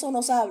propio esposo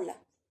nos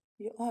habla.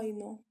 Yo, ay,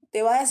 no.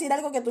 Te va a decir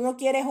algo que tú no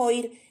quieres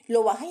oír.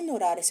 Lo vas a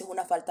ignorar. Eso es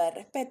una falta de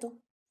respeto.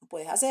 No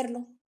puedes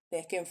hacerlo.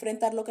 Tienes que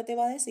enfrentar lo que te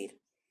va a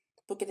decir.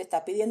 Porque te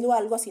está pidiendo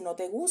algo así no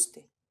te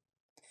guste.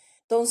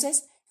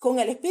 Entonces, con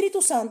el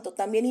Espíritu Santo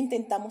también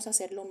intentamos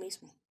hacer lo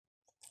mismo.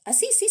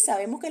 Así sí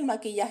sabemos que el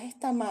maquillaje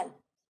está mal.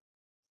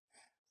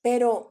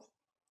 Pero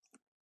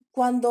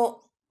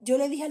cuando yo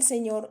le dije al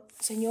Señor,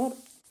 Señor,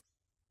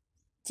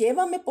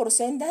 llévame por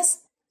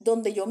sendas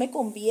donde yo me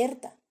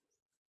convierta.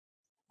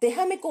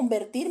 Déjame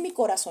convertir mi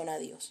corazón a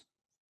Dios.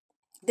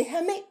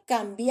 Déjame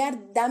cambiar,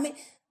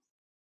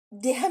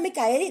 déjame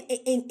caer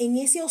en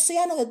ese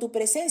océano de tu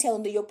presencia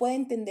donde yo pueda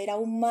entender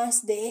aún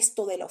más de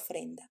esto de la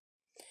ofrenda.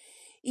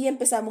 Y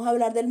empezamos a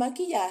hablar del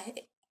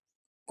maquillaje,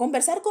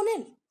 conversar con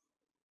él.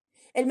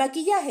 El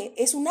maquillaje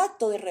es un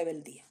acto de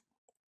rebeldía.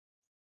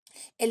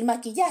 El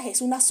maquillaje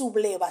es una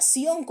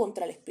sublevación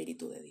contra el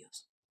Espíritu de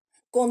Dios,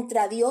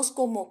 contra Dios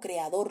como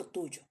creador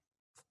tuyo.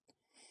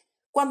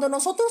 Cuando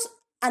nosotros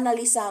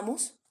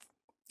analizamos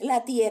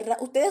la tierra,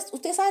 ustedes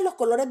saben los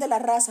colores de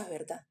las razas,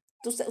 ¿verdad?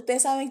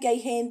 Ustedes saben que hay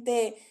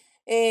gente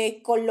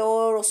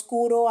color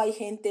oscuro, hay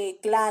gente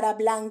clara,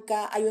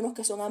 blanca, hay unos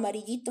que son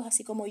amarillitos,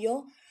 así como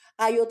yo,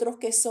 hay otros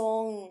que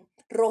son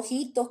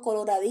rojitos,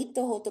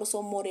 coloraditos, otros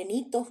son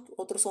morenitos,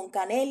 otros son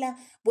canela.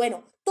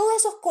 Bueno, todos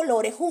esos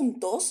colores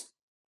juntos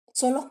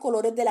son los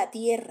colores de la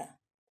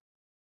tierra.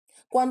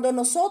 Cuando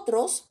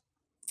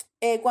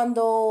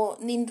cuando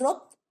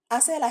Nimrod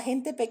hace a la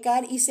gente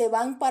pecar y se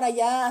van para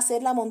allá a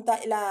hacer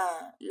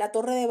la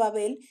torre de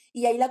Babel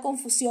y hay la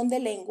confusión de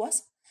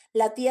lenguas,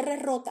 la tierra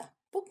es rota.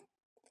 ¡Pum!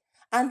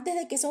 Antes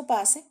de que eso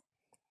pase,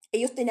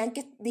 ellos tenían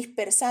que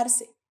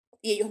dispersarse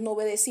y ellos no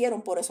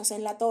obedecieron, por eso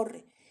hacen la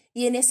torre.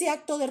 Y en ese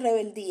acto de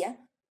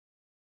rebeldía,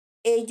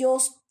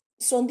 ellos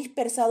son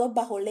dispersados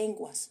bajo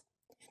lenguas.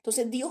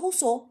 Entonces Dios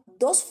usó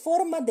dos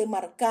formas de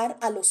marcar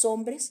a los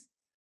hombres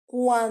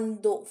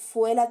cuando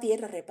fue la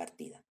tierra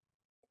repartida.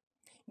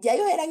 Ya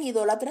ellos eran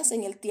idólatras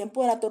en el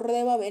tiempo de la Torre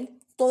de Babel.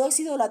 Toda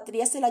esa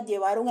idolatría se la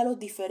llevaron a los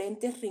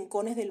diferentes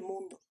rincones del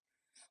mundo.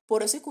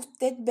 Por eso es que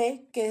usted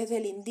ve que desde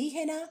el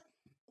indígena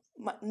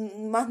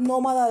más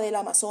nómada del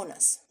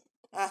Amazonas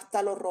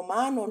hasta los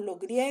romanos, los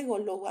griegos,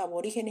 los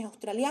aborígenes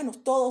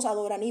australianos, todos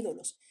adoran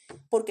ídolos,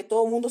 porque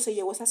todo el mundo se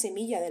llevó esa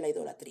semilla de la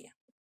idolatría.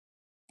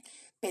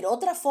 Pero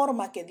otra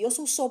forma que Dios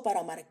usó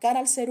para marcar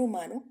al ser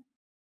humano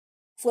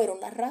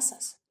fueron las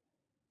razas.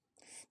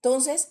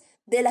 Entonces,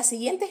 de las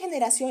siguientes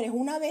generaciones,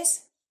 una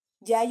vez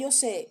ya ellos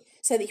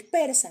se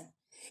dispersan,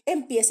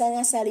 empiezan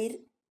a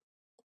salir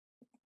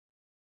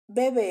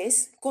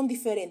bebés con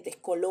diferentes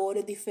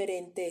colores,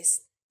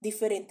 diferentes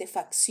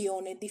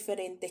facciones,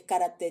 diferentes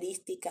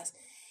características,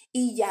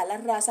 y ya la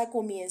raza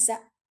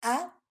comienza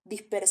a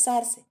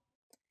dispersarse.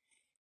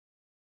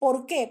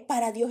 ¿Por qué?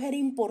 Para Dios era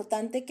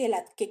importante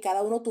que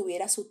cada uno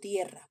tuviera su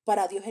tierra,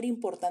 para Dios era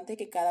importante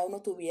que cada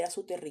uno tuviera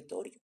su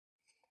territorio.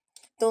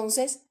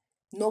 Entonces,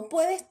 no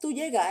puedes tú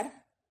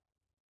llegar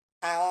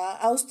a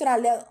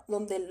Australia,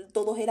 donde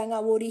todos eran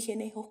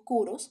aborígenes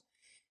oscuros,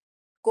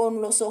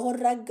 con los ojos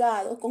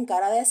rasgados, con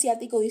cara de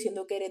asiático,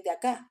 diciendo que eres de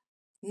acá.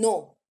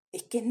 No,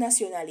 es que es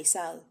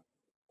nacionalizado.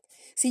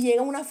 Si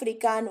llega un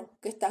africano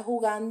que está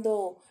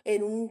jugando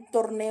en un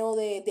torneo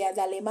de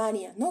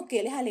Alemania, no,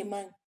 que él es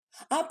alemán.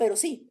 Ah, pero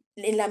sí,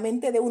 en la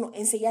mente de uno,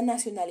 enseguida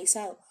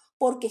nacionalizado,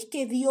 porque es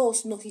que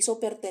Dios nos hizo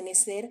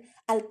pertenecer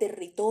al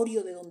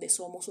territorio de donde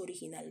somos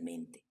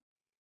originalmente.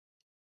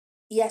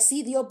 Y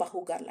así Dios va a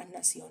juzgar las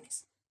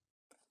naciones,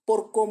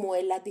 por cómo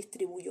Él las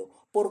distribuyó,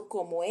 por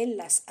cómo Él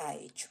las ha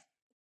hecho.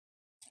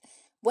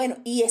 Bueno,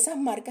 y esas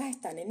marcas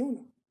están en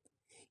uno.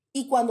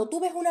 Y cuando tú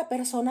ves una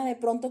persona de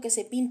pronto que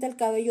se pinta el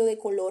cabello de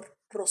color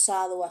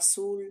rosado,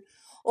 azul,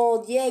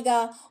 o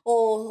llega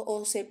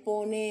o se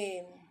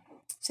pone,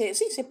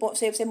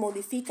 se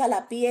modifica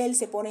la piel,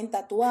 se ponen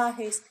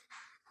tatuajes,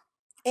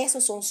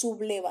 esos son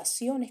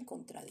sublevaciones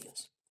contra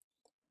Dios.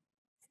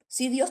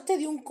 Si Dios te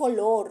dio un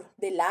color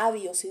de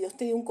labios, si Dios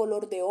te dio un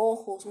color de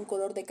ojos, un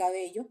color de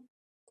cabello,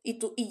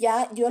 y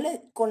ya yo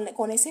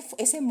con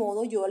ese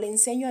modo yo le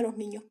enseño a los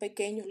niños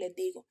pequeños, les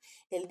digo,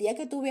 el día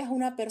que tú veas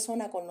una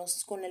persona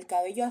con el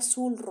cabello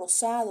azul,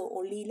 rosado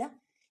o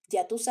lila,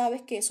 ya tú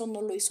sabes que eso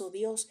no lo hizo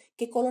Dios.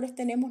 ¿Qué colores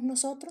tenemos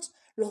nosotros?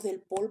 Los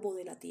del polvo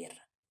de la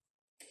tierra.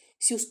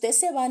 Si usted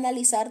se va a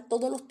analizar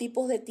todos los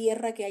tipos de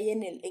tierra que hay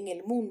en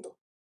el mundo,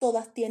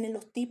 todas tienen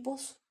los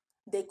tipos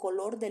de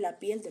color de la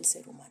piel del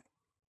ser humano.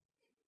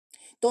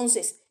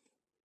 Entonces,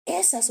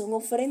 esas son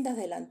ofrendas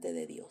delante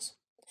de Dios.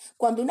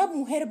 Cuando una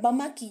mujer va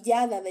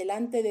maquillada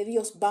delante de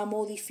Dios, va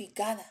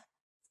modificada.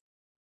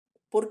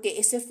 Porque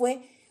ese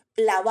fue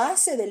la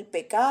base del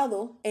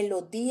pecado en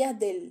los días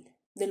de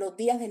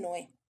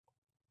Noé,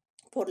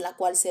 por la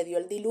cual se dio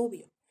el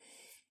diluvio.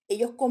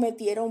 Ellos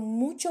cometieron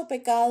mucho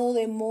pecado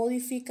de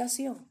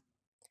modificación.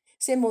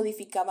 Se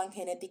modificaban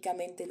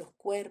genéticamente los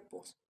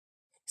cuerpos,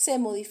 se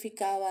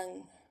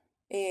modificaban,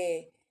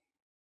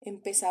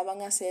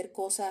 empezaban a hacer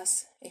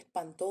cosas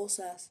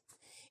espantosas.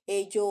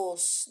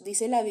 Ellos,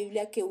 dice la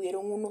Biblia que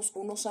hubieron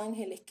unos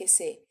ángeles que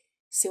se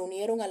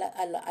unieron a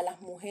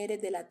las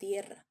mujeres de la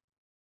tierra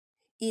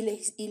y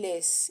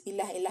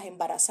las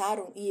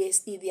embarazaron.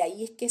 Y de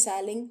ahí es que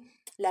salen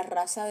la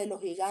raza de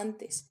los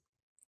gigantes.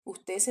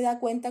 Usted se da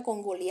cuenta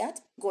con Goliat.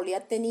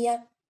 Goliat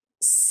tenía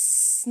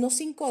no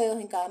 5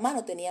 dedos en cada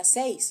mano, tenía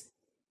 6.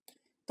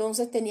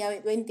 Entonces tenía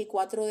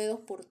 24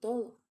 dedos por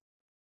todo.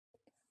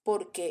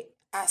 Porque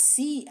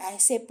así, a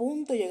ese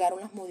punto llegaron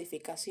las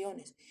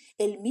modificaciones.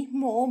 El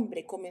mismo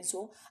hombre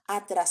comenzó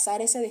a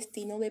trazar ese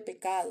destino de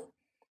pecado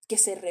que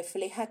se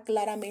refleja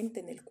claramente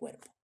en el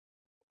cuerpo.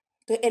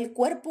 Entonces, el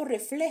cuerpo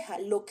refleja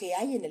lo que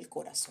hay en el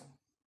corazón.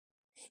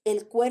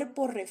 El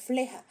cuerpo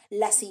refleja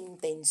las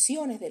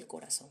intenciones del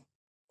corazón.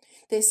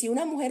 Entonces, si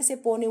una mujer se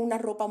pone una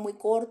ropa muy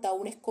corta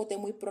o un escote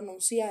muy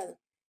pronunciado,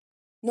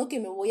 no que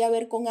me voy a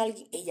ver con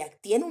alguien, ella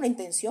tiene una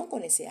intención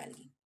con ese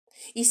alguien.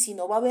 Y si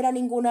no va a ver a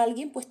ningún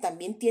alguien, pues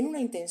también tiene una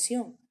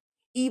intención.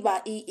 Y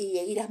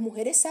las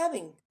mujeres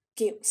saben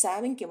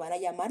que van a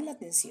llamar la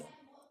atención.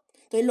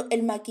 Entonces,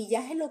 el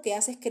maquillaje lo que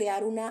hace es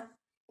crear una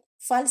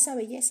falsa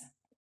belleza.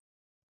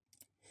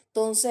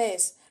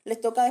 Entonces, les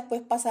toca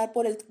después pasar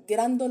por el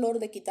gran dolor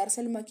de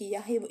quitarse el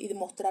maquillaje y de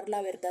mostrar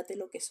la verdad de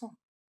lo que son.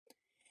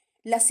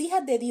 Las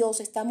hijas de Dios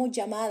estamos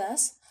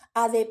llamadas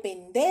a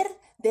depender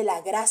de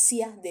la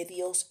gracia de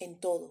Dios en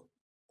todo,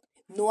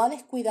 no a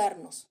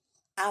descuidarnos,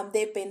 a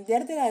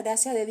depender de la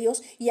gracia de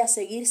Dios y a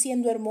seguir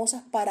siendo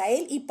hermosas para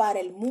Él y para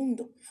el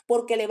mundo,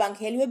 porque el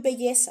Evangelio es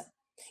belleza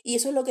y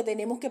eso es lo que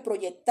tenemos que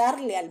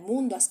proyectarle al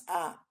mundo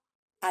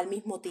al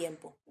mismo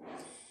tiempo.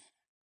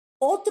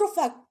 Otro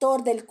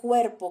factor del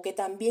cuerpo que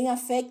también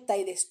afecta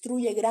y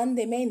destruye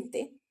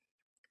grandemente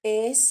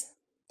es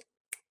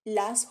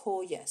las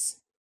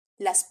joyas,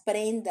 las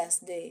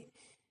prendas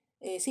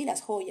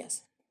las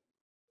joyas.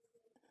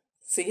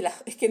 Sí,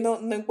 es que no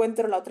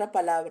encuentro la otra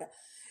palabra.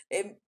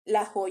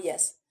 Las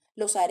joyas,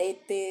 los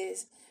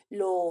aretes,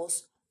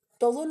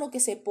 todo lo que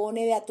se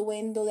pone de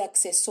atuendo, de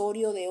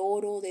accesorio, de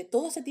oro, de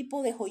todo ese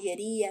tipo de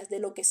joyerías, de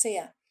lo que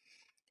sea,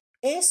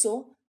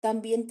 eso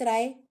también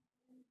trae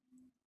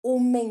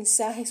un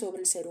mensaje sobre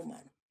el ser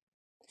humano.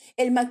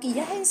 El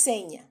maquillaje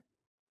enseña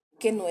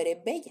que no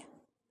eres bella,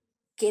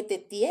 que te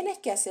tienes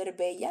que hacer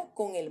bella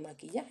con el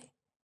maquillaje.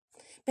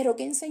 ¿Pero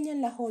qué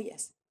enseñan las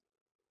joyas?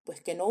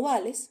 Pues que no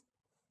vales.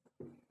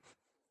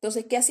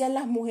 Entonces, ¿qué hacían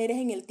las mujeres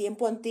en el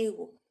tiempo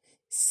antiguo?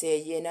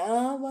 Se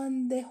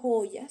llenaban de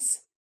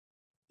joyas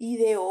y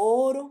de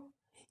oro,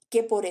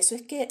 que por eso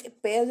es que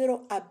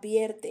Pedro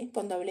advierte,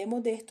 cuando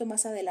hablemos de esto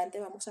más adelante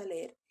vamos a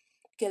leer,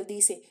 que él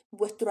dice,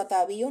 vuestro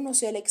atavío no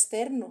sea el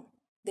externo,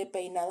 de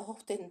peinados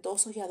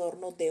ostentosos y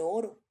adornos de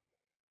oro,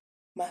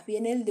 más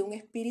bien el de un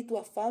espíritu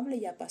afable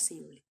y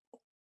apacible.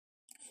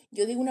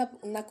 Yo digo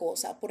una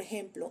cosa, por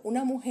ejemplo,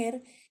 una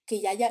mujer que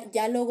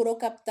ya logró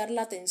captar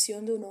la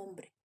atención de un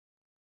hombre,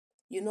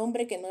 y un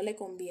hombre que no le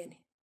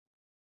conviene,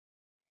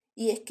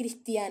 y es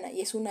cristiana y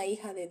es una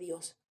hija de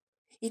Dios.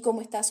 Y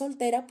como está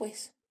soltera,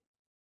 pues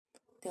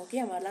tengo que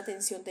llamar la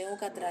atención, tengo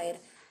que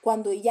atraer.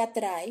 Cuando ella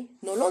atrae,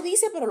 no lo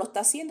dice, pero lo está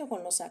haciendo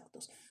con los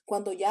actos.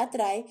 Cuando ya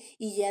atrae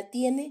y ya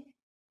tiene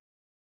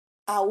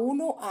a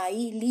uno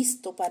ahí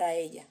listo para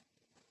ella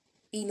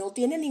y no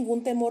tiene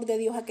ningún temor de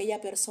Dios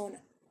aquella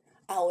persona,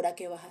 ¿ahora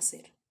qué vas a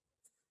hacer?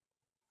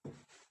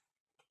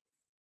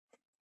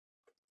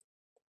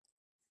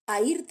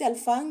 A irte al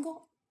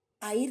fango,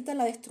 a irte a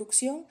la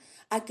destrucción,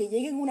 a que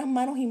lleguen unas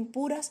manos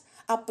impuras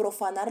a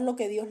profanar lo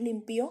que Dios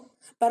limpió,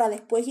 para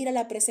después ir a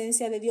la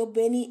presencia de Dios,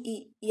 ven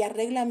y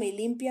arréglame y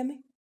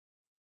límpiame.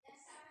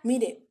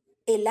 Mire,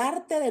 el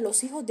arte de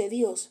los hijos de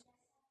Dios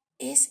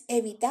es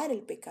evitar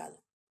el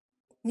pecado.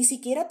 Ni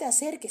siquiera te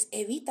acerques,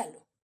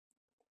 evítalo.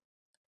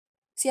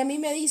 Si a mí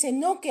me dicen,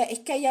 no, que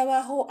es que allá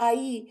abajo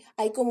hay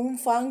como un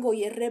fango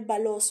y es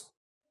resbaloso,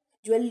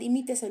 yo el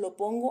límite se lo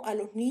pongo a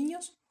los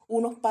niños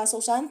unos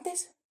pasos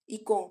antes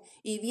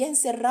y bien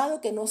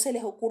cerrado, que no se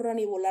les ocurra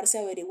ni volarse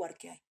a averiguar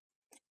qué hay.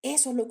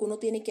 Eso es lo que uno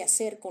tiene que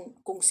hacer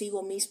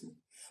consigo mismo.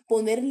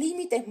 Poner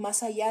límites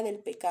más allá del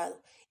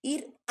pecado.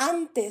 Ir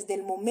antes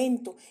del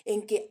momento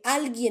en que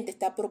alguien te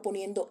está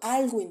proponiendo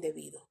algo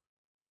indebido.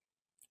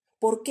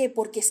 ¿Por qué?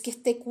 Porque es que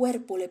este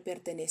cuerpo le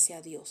pertenece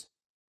a Dios.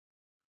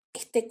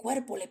 Este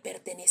cuerpo le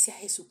pertenece a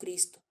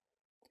Jesucristo.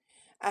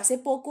 Hace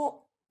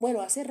poco,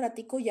 bueno, hace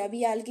ratico ya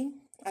vi a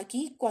alguien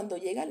aquí cuando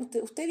llega,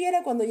 usted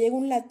viera cuando llega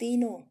un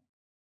latino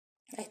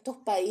a estos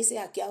países,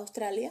 aquí a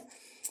Australia,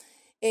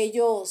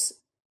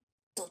 ellos,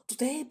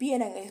 ustedes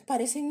vieran,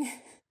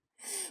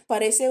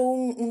 parece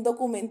un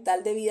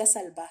documental de vida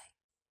salvaje,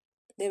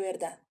 de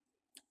verdad.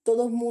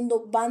 Todo el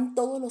mundo van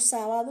todos los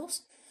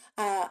sábados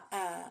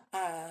a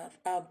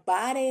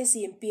bares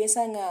y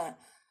empiezan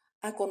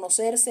a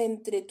conocerse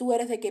entre tú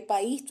eres de qué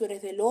país, tú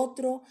eres del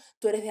otro,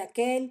 tú eres de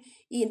aquel,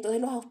 y entonces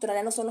los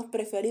australianos son los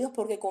preferidos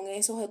porque con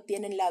eso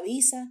obtienen la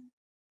visa.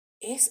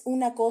 Es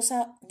una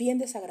cosa bien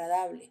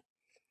desagradable.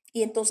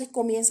 Y entonces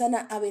comienzan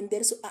a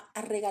vender,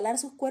 a regalar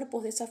sus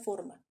cuerpos de esa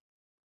forma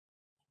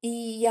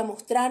y a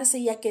mostrarse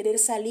y a querer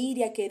salir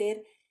y a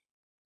querer.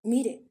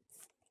 Mire,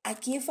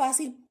 aquí es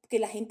fácil que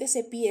la gente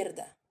se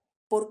pierda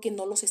porque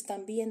no los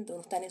están viendo,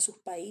 no están en sus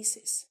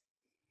países.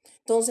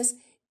 Entonces,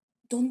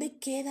 ¿dónde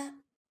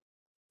queda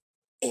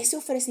ese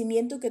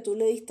ofrecimiento que tú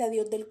le diste a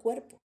Dios del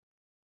cuerpo?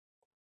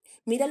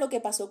 Mira lo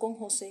que pasó con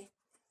José,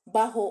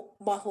 bajo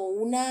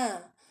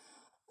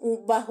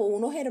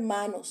unos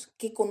hermanos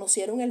que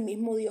conocieron el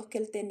mismo Dios que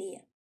él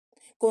tenía,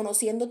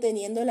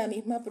 teniendo la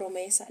misma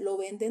promesa, lo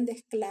venden de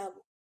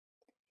esclavo.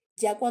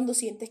 Ya cuando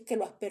sientes que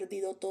lo has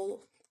perdido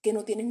todo, que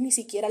no tienes ni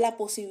siquiera la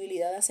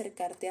posibilidad de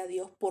acercarte a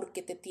Dios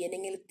porque te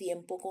tienen el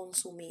tiempo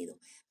consumido,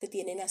 te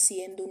tienen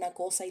haciendo una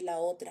cosa y la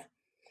otra.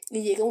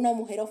 Y llega una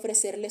mujer a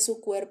ofrecerle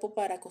su cuerpo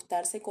para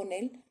acostarse con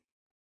él.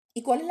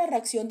 ¿Y cuál es la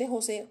reacción de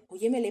José?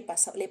 Oye,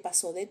 le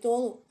pasó de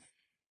todo.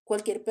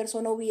 Cualquier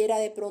persona hubiera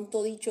de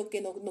pronto dicho que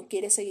no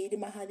quiere seguir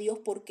más a Dios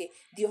porque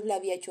Dios le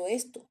había hecho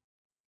esto.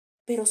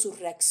 Pero su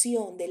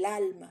reacción del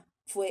alma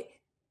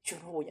fue, yo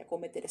no voy a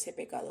cometer ese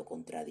pecado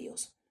contra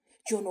Dios.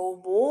 Yo no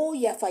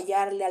voy a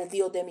fallarle al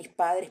Dios de mis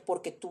padres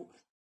porque tú.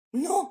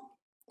 No,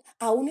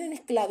 aún en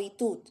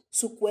esclavitud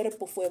su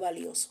cuerpo fue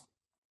valioso.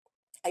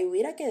 Ahí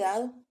hubiera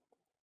quedado.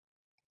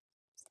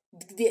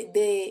 De,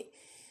 de,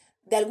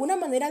 de alguna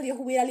manera Dios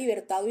hubiera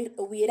libertado,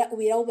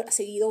 hubiera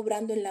seguido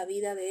obrando en la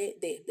vida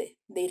de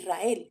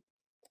Israel.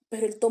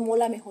 Pero él tomó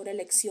la mejor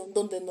elección.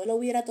 Donde no la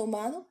hubiera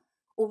tomado,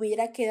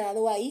 hubiera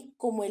quedado ahí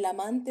como el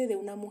amante de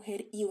una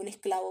mujer y un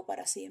esclavo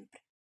para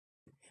siempre.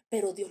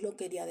 Pero Dios lo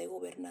quería de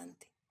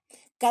gobernante.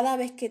 Cada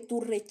vez que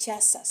tú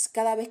rechazas,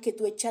 cada vez que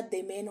tú echas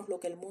de menos lo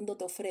que el mundo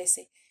te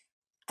ofrece,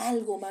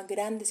 algo más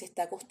grande se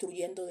está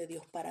construyendo de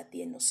Dios para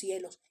ti en los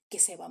cielos, que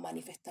se va a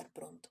manifestar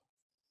pronto.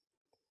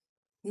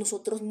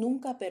 Nosotros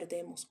nunca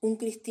perdemos, un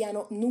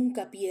cristiano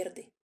nunca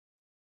pierde.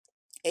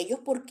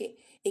 Ellos porque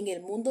en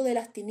el mundo de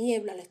las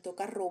tinieblas les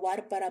toca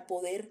robar para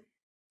poder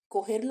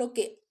coger lo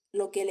que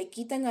le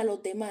quitan a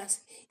los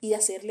demás y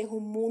hacerles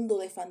un mundo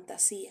de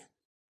fantasía.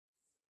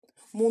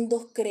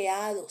 Mundos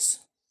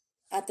creados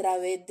a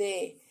través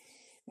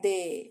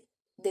de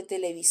de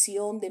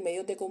televisión, de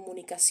medios de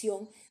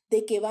comunicación,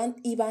 de que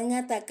van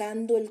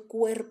atacando el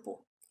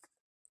cuerpo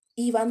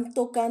y van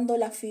tocando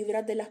las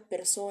fibras de las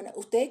personas.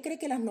 ¿Ustedes creen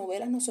que las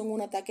novelas no son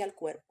un ataque al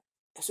cuerpo?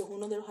 Eso es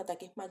uno de los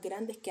ataques más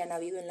grandes que han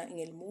habido en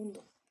el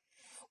mundo.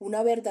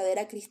 Una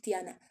verdadera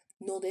cristiana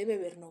no debe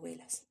ver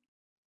novelas.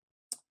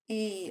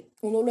 Y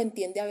uno lo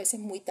entiende a veces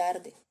muy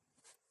tarde,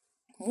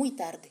 muy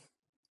tarde.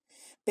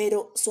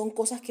 Pero son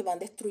cosas que van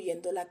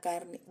destruyendo la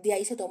carne. De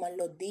ahí se toman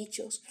los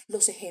dichos,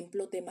 los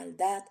ejemplos de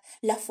maldad,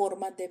 las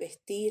formas de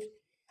vestir.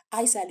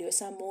 Ay, salió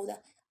esa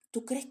moda.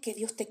 ¿Tú crees que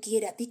Dios te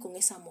quiere a ti con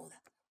esa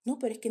moda? No,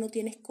 pero es que no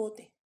tienes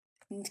escote.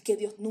 Es que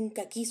Dios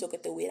nunca quiso que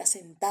te hubieras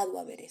sentado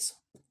a ver eso.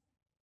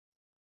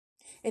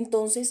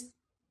 Entonces,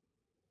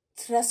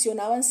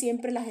 reaccionaban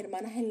siempre las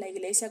hermanas en la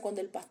iglesia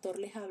cuando el pastor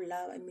les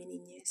hablaba en mi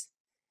niñez.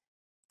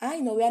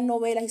 Ay, no vean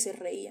novelas y se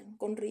reían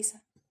con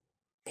risa,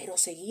 pero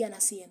seguían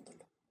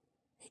haciéndolo.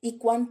 ¿Y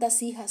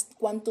cuántas hijas,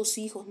 cuántos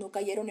hijos no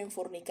cayeron en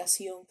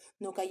fornicación,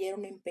 no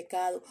cayeron en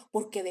pecado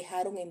porque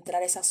dejaron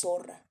entrar a esa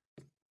zorra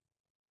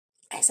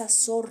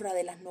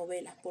de las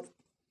novelas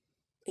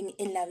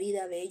en la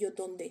vida de ellos,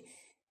 donde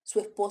su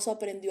esposo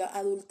aprendió a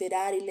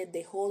adulterar y les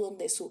dejó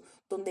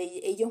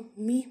donde ellos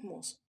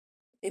mismos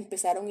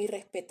empezaron a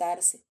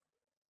irrespetarse?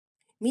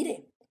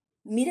 Mire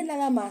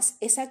nada más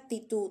esa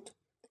actitud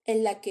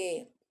en la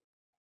que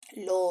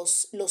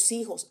los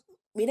hijos,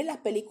 miren las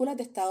películas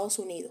de Estados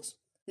Unidos.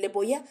 Les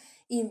voy a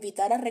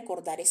invitar a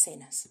recordar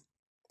escenas.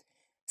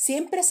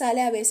 Siempre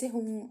sale a veces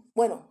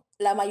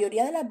la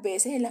mayoría de las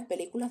veces en las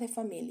películas de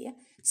familia,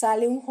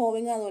 sale un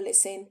joven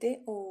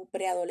adolescente o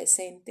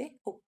preadolescente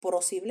o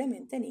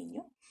posiblemente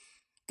niño,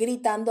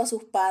 gritando a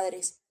sus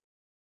padres,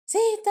 sí,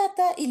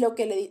 tata, y lo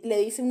que le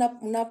dice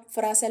una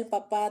frase al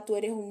papá, tú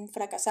eres un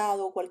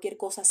fracasado o cualquier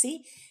cosa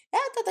así,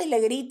 tata, y le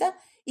grita,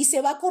 y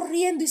se va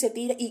corriendo y se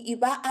tira, y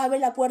va, abre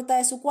la puerta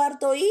de su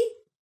cuarto y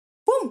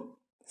 ¡pum!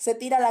 Se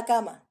tira a la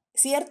cama,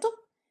 ¿cierto?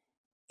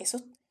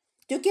 Eso,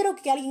 yo quiero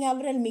que alguien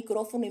abra el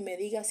micrófono y me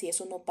diga si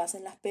eso no pasa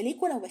en las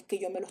películas o es que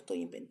yo me lo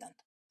estoy inventando.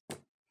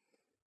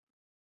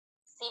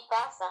 Sí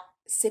pasa.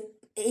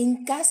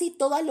 En casi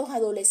todos los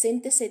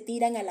adolescentes se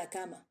tiran a la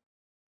cama.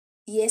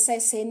 Y esa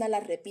escena la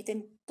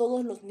repiten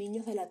todos los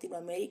niños de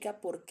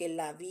Latinoamérica porque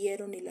la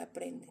vieron y la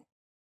aprenden.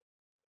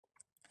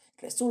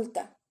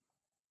 Resulta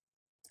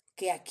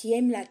que aquí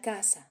en la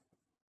casa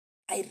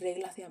hay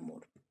reglas de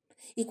amor.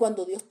 Y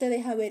cuando Dios te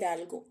deja ver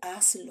algo,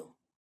 hazlo.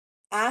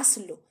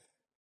 Hazlo.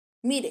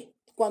 Mire,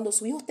 cuando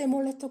su hijo esté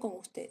molesto con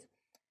usted,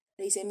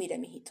 le dice, mire,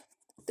 mijito,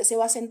 usted se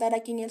va a sentar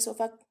aquí en el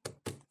sofá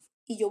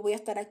y yo voy a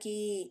estar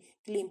aquí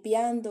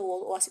limpiando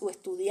o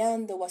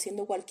estudiando o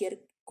haciendo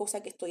cualquier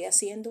cosa que estoy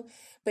haciendo,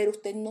 pero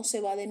usted no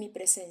se va de mi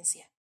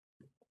presencia.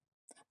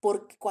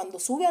 Porque cuando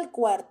sube al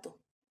cuarto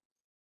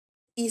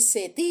y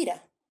se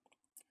tira,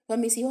 pues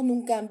mis hijos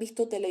nunca han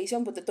visto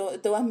televisión, porque de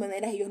todas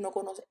maneras ellos no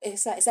conocen,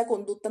 esa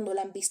conducta no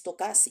la han visto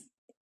casi,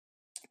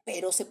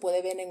 pero se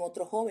puede ver en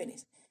otros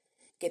jóvenes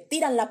que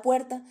tiran la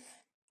puerta.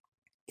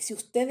 Si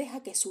usted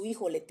deja que su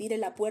hijo le tire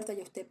la puerta,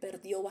 ya usted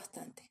perdió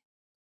bastante.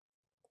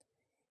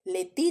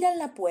 Le tiran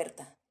la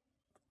puerta,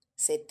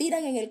 se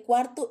tiran en el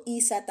cuarto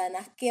y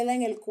Satanás queda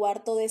en el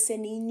cuarto de ese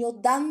niño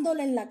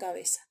dándole en la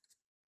cabeza.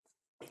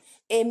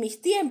 En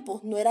mis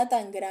tiempos no era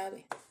tan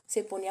grave,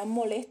 se ponían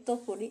molestos,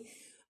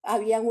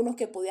 habían unos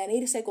que podían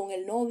irse con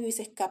el novio y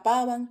se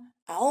escapaban.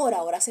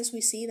 Ahora se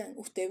suicidan,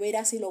 usted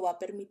verá si lo va a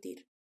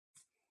permitir.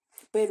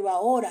 Pero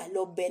ahora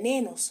los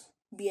venenos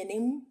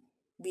vienen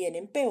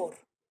peor.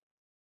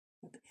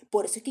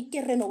 Por eso es que hay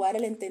que renovar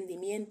el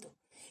entendimiento.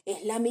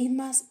 Es la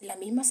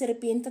misma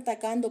serpiente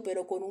atacando,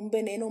 pero con un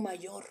veneno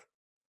mayor.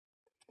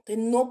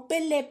 Entonces no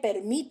le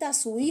permita a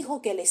su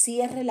hijo que le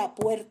cierre la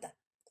puerta.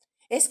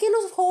 Es que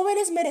los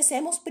jóvenes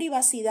merecemos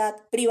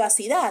privacidad.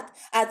 Privacidad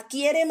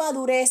adquiere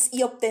madurez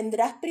y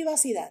obtendrás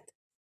privacidad.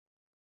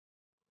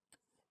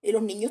 Y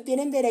los niños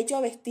tienen derecho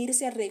a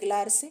vestirse, a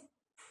arreglarse.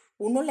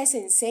 Uno les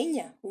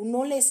enseña,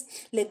 uno les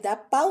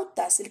da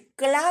pautas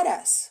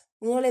claras.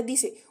 Uno les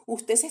dice,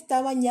 usted se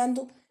está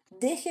bañando,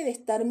 deje de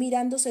estar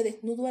mirándose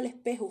desnudo al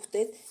espejo.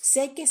 Usted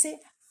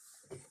séquese,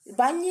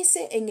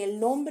 báñese en el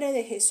nombre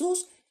de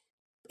Jesús,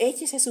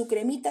 échese su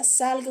cremita,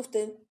 salga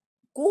usted,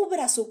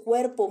 cubra su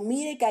cuerpo,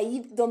 mire que ahí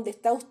donde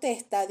está usted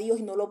está Dios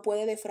y no lo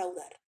puede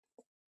defraudar.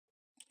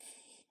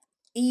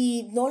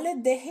 Y no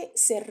les deje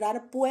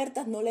cerrar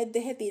puertas, no les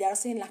deje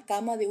tirarse en la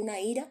cama de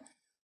una ira.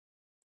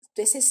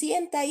 Usted se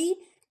sienta ahí,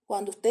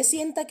 cuando usted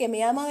sienta que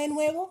me ama de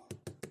nuevo,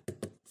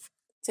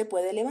 se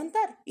puede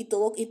levantar y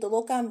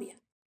todo cambia.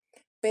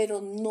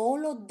 Pero no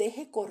los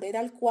deje correr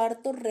al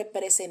cuarto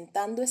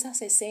representando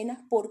esas escenas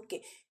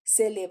porque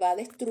se le va a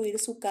destruir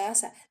su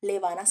casa, le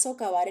van a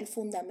socavar el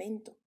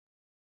fundamento.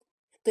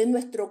 Entonces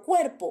nuestro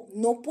cuerpo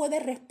no puede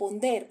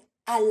responder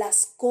a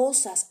las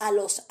cosas, a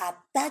los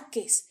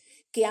ataques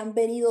que han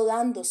venido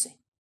dándose.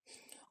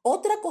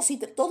 Otra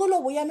cosita, todo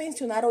lo voy a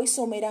mencionar hoy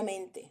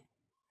someramente,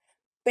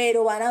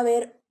 pero van a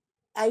ver,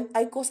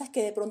 hay cosas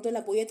que de pronto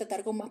las voy a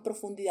tratar con más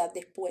profundidad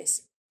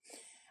después.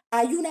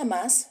 Hay una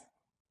más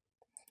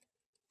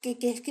que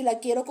es que la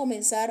quiero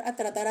comenzar a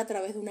tratar a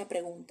través de una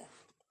pregunta.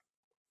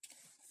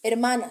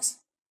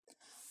 Hermanas,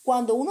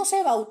 cuando uno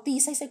se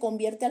bautiza y se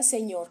convierte al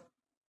Señor,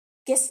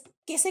 ¿qué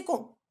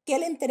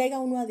le entrega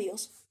uno a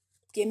Dios?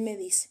 ¿Quién me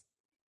dice?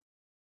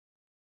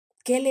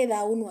 ¿Qué le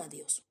da uno a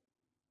Dios?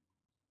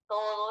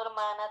 Todo,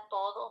 hermana,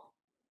 todo.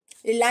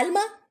 ¿El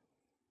alma?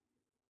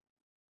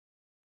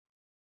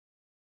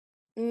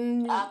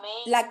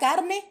 Amén. ¿La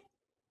carne?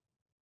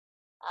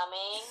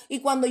 Amén.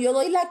 Y cuando yo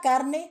doy la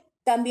carne,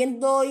 también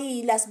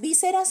doy las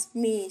vísceras,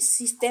 mi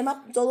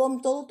sistema,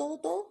 todo, todo, todo,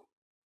 todo.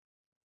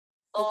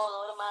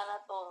 Todo,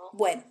 hermana, todo.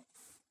 Bueno,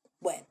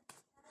 bueno.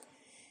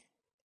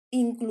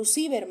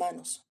 Inclusive,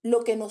 hermanos,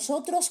 lo que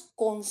nosotros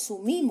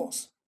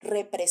consumimos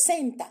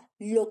representa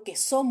lo que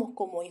somos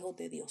como hijos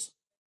de Dios.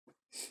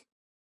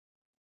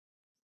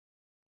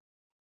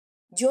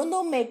 Yo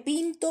no me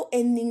pinto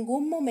en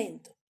ningún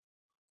momento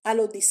a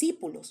los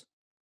discípulos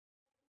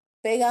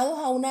pegados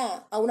a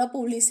una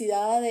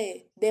publicidad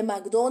de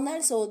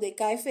McDonald's o de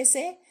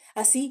KFC,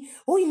 así,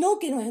 uy, no,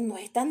 que nos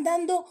están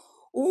dando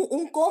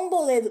un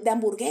combo de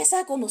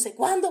hamburguesa con no sé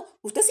cuándo.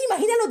 ¿Usted se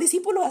imagina a los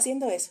discípulos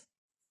haciendo eso?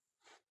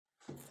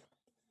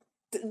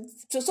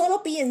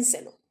 Solo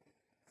piénselo.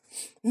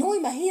 No,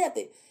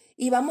 imagínate.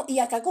 Y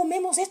acá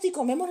comemos esto y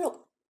comemos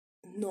lo.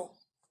 No.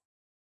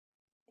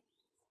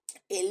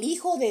 El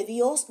Hijo de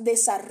Dios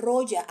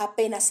desarrolla,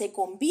 apenas se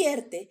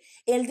convierte,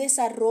 él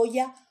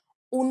desarrolla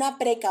una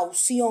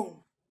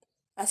precaución.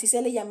 Así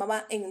se le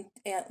llamaba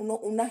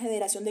una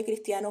generación de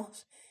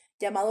cristianos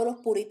llamados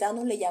los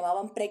puritanos, le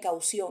llamaban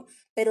precaución,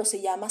 pero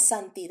se llama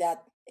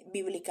santidad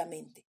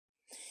bíblicamente.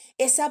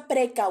 Esa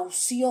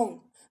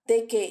precaución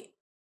de que,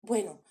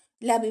 bueno,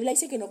 la Biblia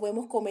dice que no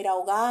podemos comer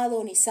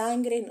ahogado ni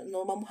sangre,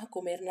 no vamos a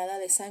comer nada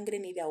de sangre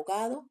ni de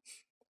ahogado,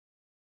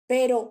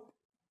 pero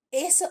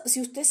eso,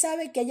 si usted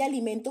sabe que hay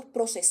alimentos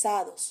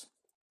procesados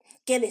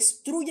que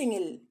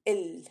destruyen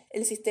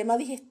el sistema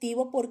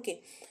digestivo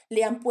porque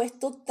le han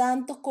puesto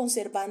tantos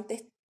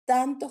conservantes,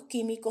 tantos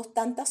químicos,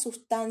 tantas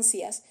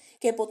sustancias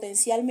que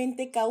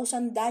potencialmente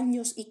causan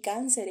daños y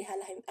cánceres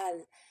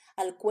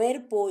al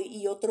cuerpo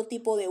y otro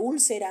tipo de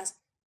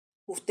úlceras,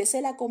 ¿usted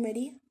se la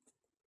comería?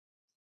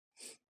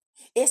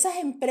 Esas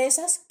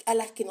empresas a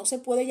las que no se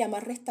puede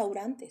llamar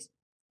restaurantes,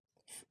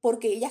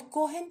 porque ellas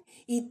cogen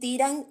y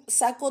tiran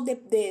sacos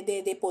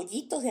de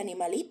pollitos, de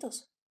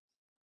animalitos,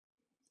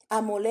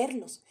 a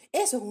molerlos.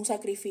 Eso es un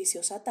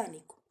sacrificio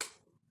satánico.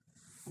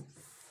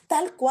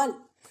 Tal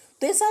cual.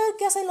 Ustedes saben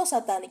qué hacen los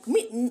satánicos.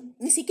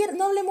 Ni siquiera,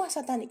 no hablemos de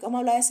satánicos, vamos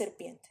a hablar de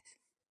serpientes.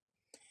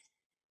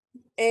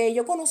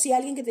 Yo conocí a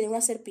alguien que tenía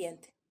una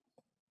serpiente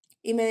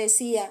y me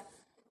decía,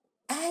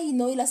 ay,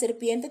 no, y la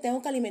serpiente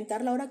tengo que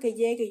alimentarla ahora que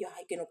llegue. Y yo,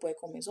 ay, que no puede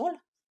comer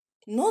sola.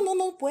 No, no,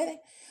 no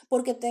puede,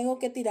 porque tengo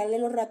que tirarle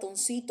los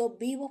ratoncitos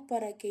vivos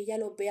para que ella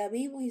los vea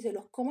vivos y se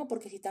los coma,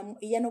 porque si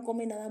ella no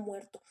come nada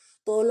muerto,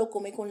 todo lo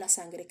come con la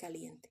sangre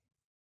caliente.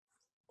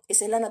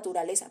 Esa es la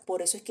naturaleza,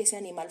 por eso es que ese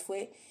animal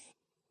fue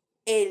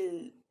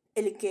el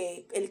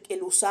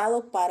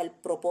usado para el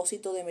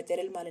propósito de meter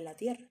el mal en la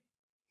tierra.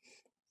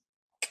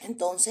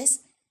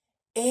 Entonces,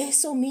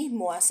 eso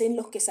mismo hacen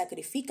los que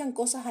sacrifican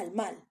cosas al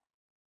mal.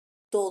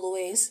 Todo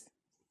es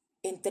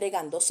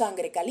entregando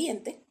sangre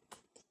caliente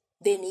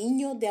de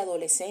niños, de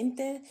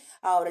adolescentes.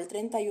 Ahora el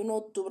 31 de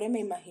octubre me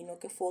imagino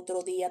que fue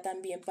otro día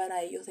también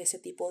para ellos de ese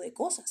tipo de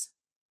cosas.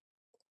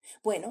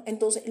 Bueno,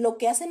 entonces lo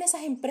que hacen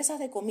esas empresas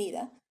de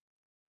comida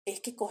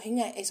es que cogen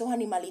a esos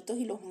animalitos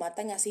y los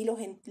matan así, los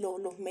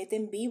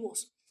meten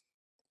vivos,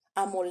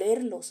 a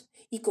molerlos.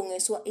 Y con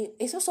eso,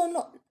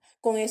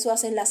 con eso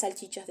hacen las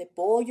salchichas de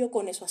pollo,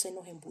 con eso hacen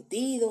los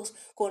embutidos,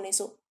 con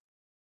eso.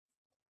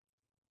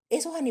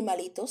 Esos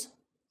animalitos,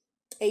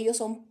 ellos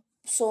son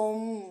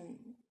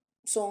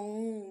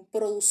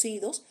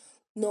producidos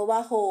no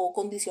bajo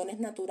condiciones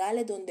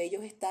naturales donde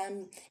ellos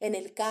están en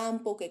el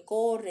campo, que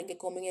corren, que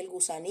comen el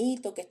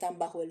gusanito, que están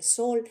bajo el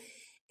sol.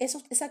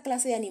 Esa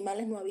clase de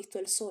animales no ha visto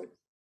el sol.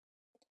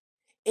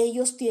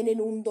 Ellos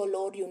tienen un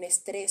dolor y un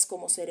estrés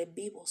como seres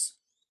vivos.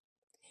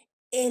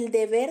 El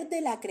deber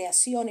de la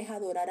creación es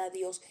adorar a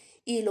Dios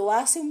y lo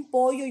hace un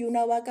pollo y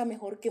una vaca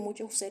mejor que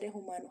muchos seres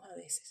humanos a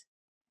veces.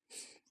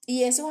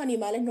 Y esos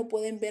animales no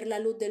pueden ver la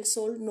luz del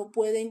sol, no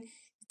pueden,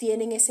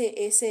 tienen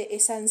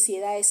esa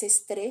ansiedad, ese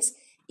estrés,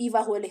 y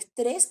bajo el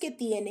estrés que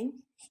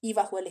tienen y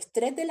bajo el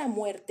estrés de la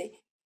muerte,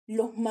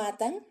 los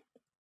matan,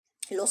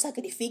 los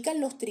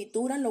sacrifican, los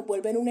trituran, los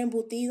vuelven un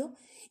embutido,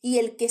 y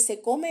el que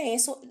se come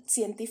eso,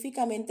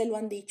 científicamente lo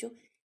han dicho,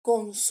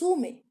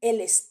 consume el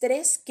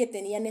estrés que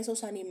tenían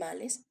esos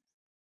animales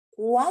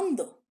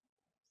cuando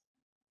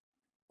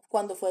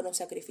fueron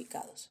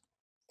sacrificados.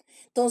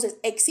 Entonces,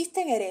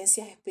 existen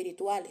herencias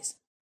espirituales.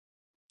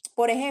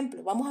 Por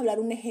ejemplo, vamos a hablar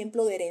un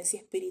ejemplo de herencia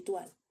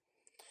espiritual.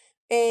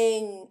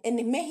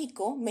 En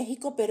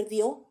México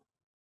perdió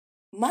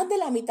más de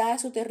la mitad de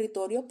su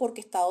territorio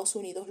porque Estados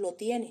Unidos lo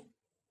tiene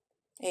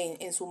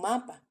en su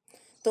mapa.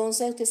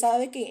 Entonces, usted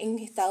sabe que en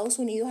Estados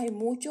Unidos hay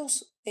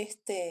muchos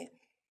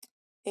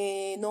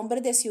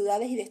nombres de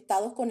ciudades y de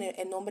estados con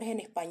nombres en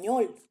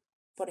español.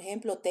 Por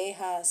ejemplo,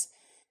 Texas,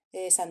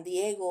 San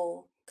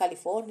Diego,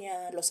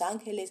 California, Los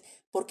Ángeles,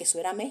 porque eso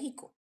era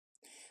México.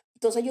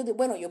 Entonces ellos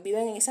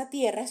viven en esa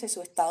tierra, es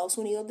eso, Estados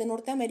Unidos de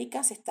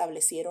Norteamérica, se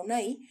establecieron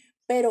ahí,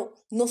 pero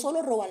no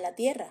solo roban la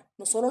tierra,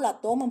 no solo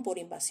la toman por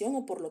invasión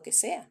o por lo que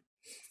sea,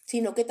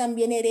 sino que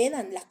también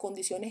heredan las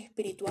condiciones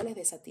espirituales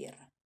de esa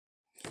tierra.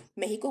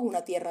 México es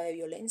una tierra de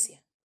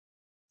violencia.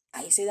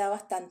 Ahí se da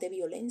bastante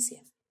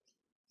violencia.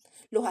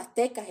 Los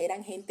aztecas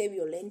eran gente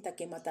violenta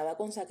que mataba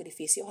con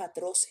sacrificios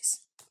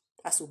atroces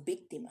a sus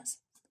víctimas.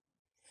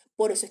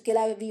 Por eso es que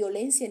la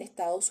violencia en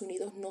Estados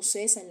Unidos no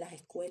cesa en las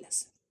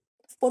escuelas,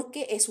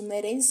 porque es una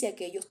herencia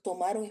que ellos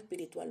tomaron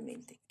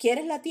espiritualmente.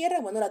 ¿Quieres la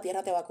tierra? Bueno, la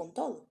tierra te va con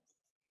todo.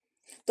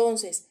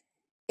 Entonces,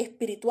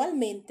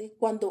 espiritualmente,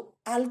 cuando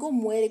algo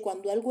muere,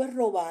 cuando algo es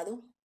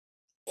robado,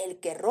 el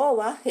que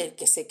roba, el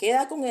que se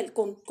queda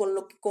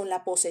con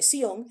la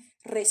posesión,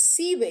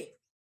 recibe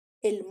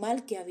el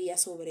mal que había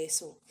sobre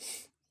eso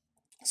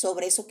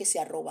que se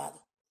ha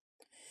robado.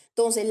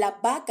 Entonces,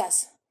 las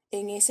vacas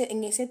en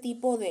ese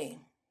tipo de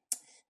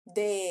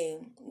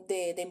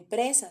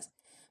empresas,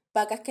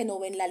 vacas que no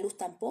ven la luz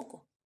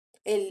tampoco.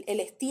 El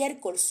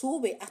estiércol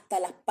sube hasta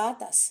las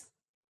patas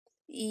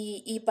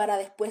y para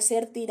después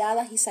ser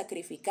tiradas y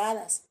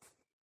sacrificadas.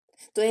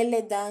 Entonces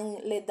les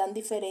dan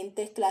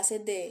diferentes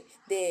clases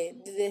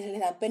les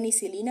dan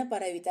penicilina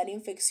para evitar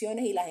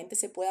infecciones y la gente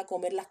se pueda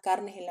comer las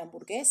carnes en la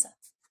hamburguesa.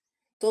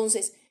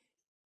 Entonces,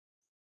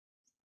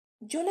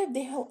 yo les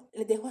dejo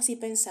así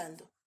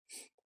pensando.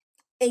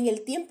 En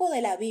el tiempo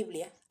de la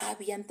Biblia,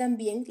 habían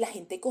también, la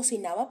gente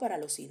cocinaba para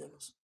los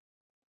ídolos.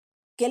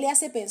 ¿Qué le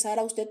hace pensar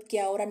a usted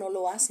que ahora no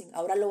lo hacen?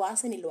 Ahora lo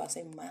hacen y lo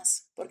hacen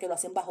más, porque lo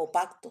hacen bajo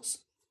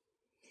pactos.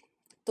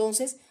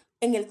 Entonces,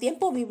 en el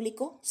tiempo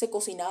bíblico se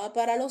cocinaba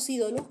para los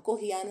ídolos,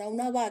 cogían a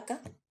una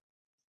vaca,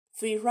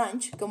 free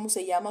range, como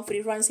se llama,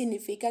 free range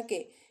significa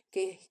que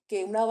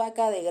una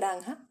vaca de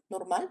granja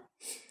normal.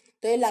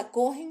 Entonces la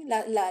cogen,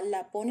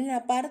 la ponen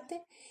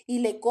aparte y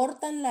le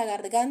cortan la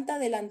garganta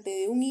delante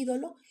de un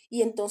ídolo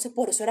y entonces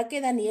por eso era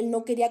que Daniel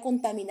no quería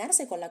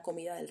contaminarse con la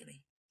comida del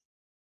rey.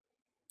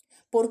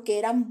 Porque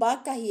eran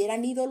vacas y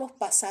eran ídolos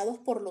pasados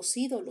por los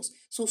ídolos.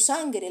 Su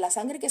sangre, la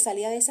sangre que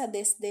salía de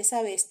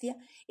esa bestia,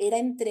 era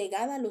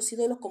entregada a los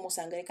ídolos como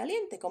sangre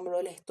caliente, como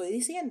lo les estoy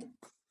diciendo.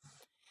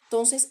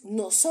 Entonces,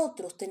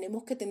 nosotros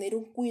tenemos que tener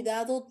un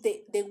cuidado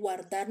de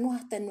guardarnos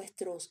hasta en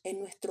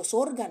nuestros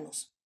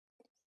órganos.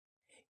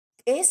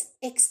 Es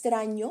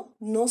extraño,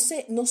 no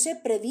se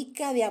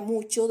predica de a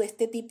mucho de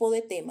este tipo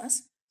de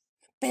temas,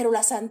 pero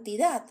la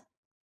santidad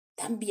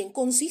también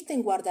consiste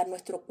en guardar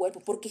nuestro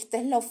cuerpo, porque esta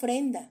es la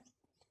ofrenda.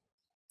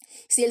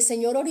 Si el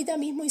Señor ahorita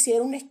mismo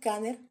hiciera un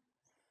escáner,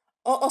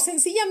 o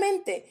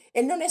sencillamente,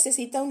 Él no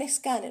necesita un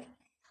escáner,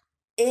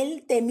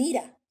 Él te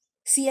mira.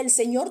 Si el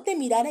Señor te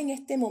mirara en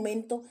este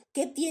momento,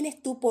 ¿qué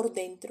tienes tú por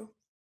dentro?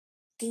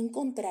 ¿Qué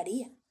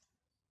encontraría?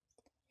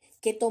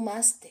 ¿Qué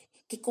tomaste?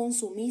 ¿Qué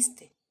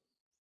consumiste?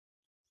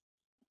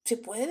 ¿Se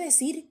puede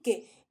decir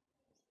que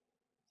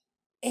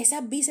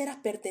esas vísceras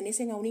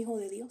pertenecen a un hijo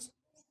de Dios?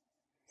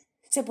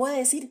 ¿Se puede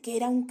decir que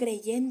era un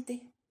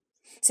creyente?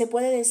 ¿Se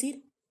puede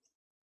decir,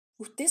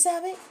 usted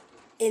sabe,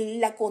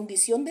 la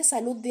condición de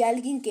salud de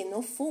alguien que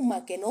no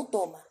fuma, que no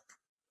toma?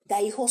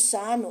 Da hijos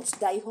sanos,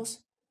 da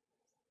hijos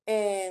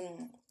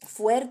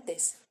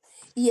fuertes.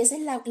 Y esa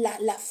es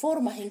la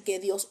forma en que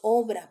Dios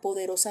obra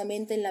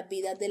poderosamente en las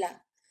vidas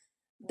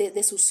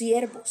de sus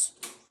siervos.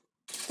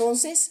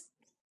 Entonces,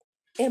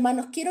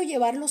 hermanos, quiero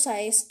llevarlos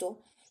a esto,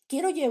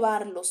 quiero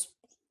llevarlos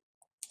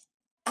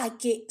a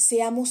que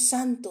seamos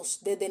santos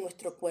desde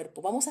nuestro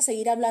cuerpo. Vamos a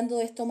seguir hablando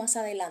de esto más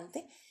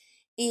adelante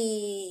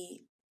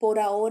y por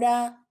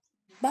ahora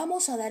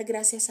vamos a dar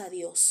gracias a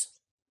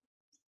Dios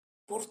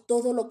por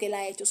todo lo que Él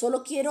ha hecho.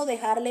 Solo quiero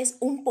dejarles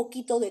un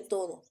poquito de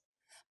todo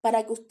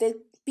para que usted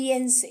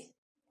piense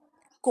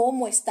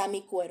cómo está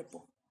mi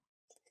cuerpo.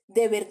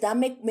 ¿De verdad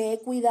me he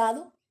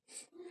cuidado?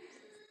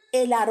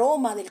 El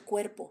aroma del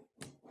cuerpo,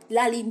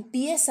 la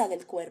limpieza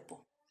del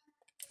cuerpo.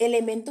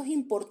 Elementos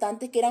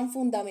importantes que eran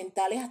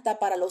fundamentales hasta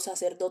para los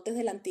sacerdotes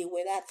de la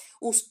antigüedad.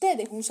 Usted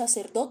es un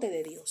sacerdote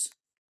de Dios.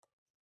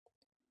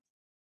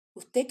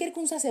 ¿Usted cree que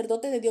un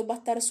sacerdote de Dios va a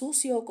estar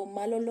sucio o con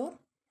mal olor?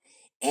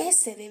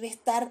 Ese debe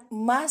estar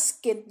más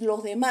que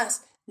los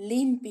demás,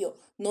 limpio.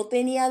 No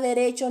tenía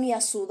derecho ni a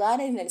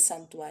sudar en el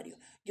santuario.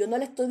 Yo no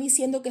le estoy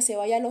diciendo que se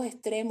vaya a los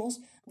extremos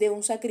de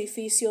un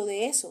sacrificio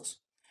de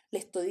esos. Le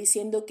estoy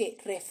diciendo que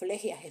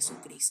refleje a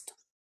Jesucristo.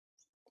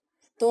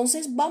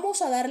 Entonces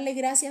vamos a darle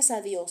gracias a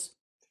Dios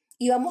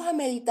y vamos a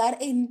meditar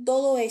en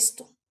todo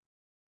esto.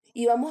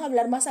 Y vamos a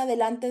hablar más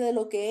adelante de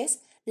lo que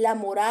es la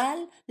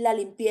moral, la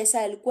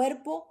limpieza del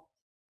cuerpo,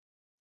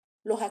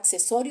 los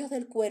accesorios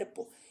del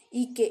cuerpo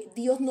y que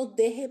Dios nos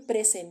deje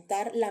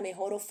presentar la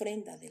mejor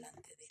ofrenda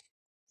delante de Él.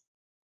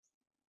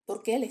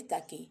 Porque Él está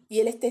aquí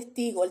y Él es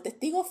testigo. El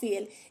testigo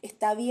fiel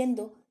está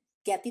viendo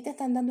que a ti te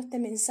están dando este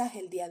mensaje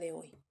el día de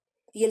hoy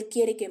y Él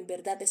quiere que en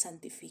verdad te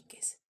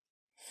santifiques.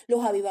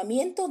 Los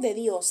avivamientos de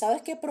Dios,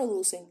 ¿sabes qué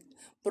producen?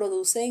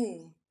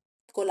 Producen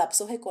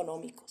colapsos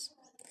económicos.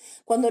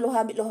 Cuando los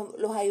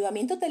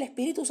avivamientos del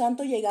Espíritu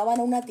Santo llegaban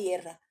a una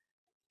tierra,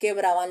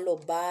 quebraban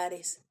los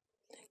bares,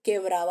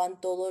 quebraban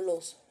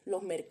todos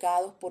los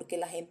mercados porque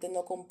la gente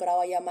no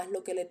compraba ya más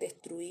lo que les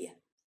destruía.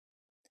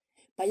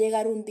 Va a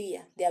llegar un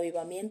día de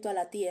avivamiento a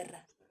la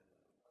tierra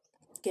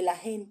que la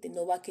gente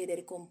no va a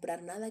querer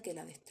comprar nada que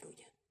la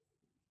destruya.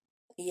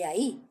 Y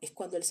ahí es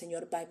cuando el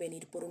Señor va a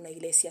venir por una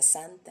iglesia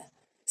santa,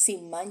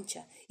 sin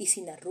mancha y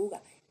sin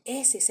arruga.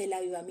 Ese es el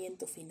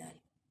avivamiento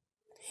final.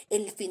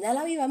 El final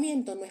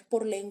avivamiento no es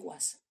por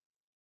lenguas,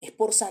 es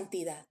por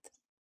santidad.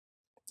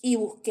 Y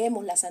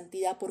busquemos la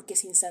santidad porque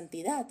sin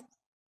santidad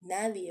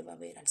nadie va a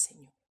ver al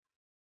Señor.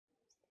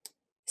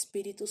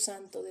 Espíritu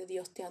Santo de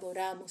Dios, te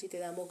adoramos y te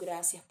damos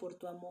gracias por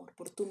tu amor,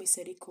 por tu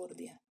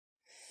misericordia.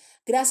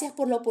 Gracias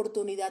por la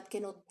oportunidad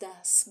que nos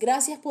das.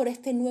 Gracias por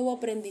este nuevo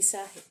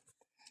aprendizaje.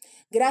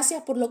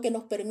 Gracias por lo que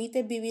nos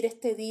permite vivir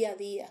este día a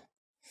día.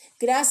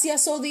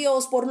 Gracias, oh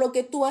Dios, por lo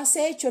que tú has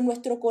hecho en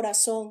nuestro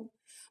corazón,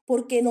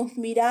 porque nos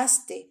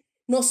miraste,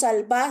 nos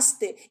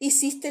salvaste,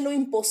 hiciste lo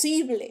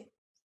imposible.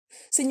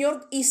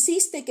 Señor,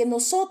 hiciste que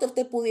nosotros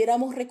te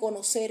pudiéramos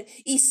reconocer,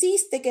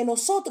 hiciste que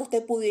nosotros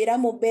te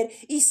pudiéramos ver,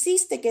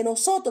 hiciste que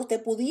nosotros te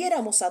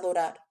pudiéramos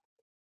adorar.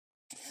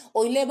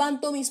 Hoy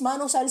levanto mis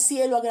manos al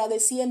cielo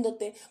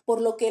agradeciéndote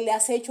por lo que le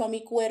has hecho a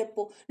mi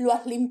cuerpo. Lo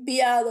has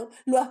limpiado,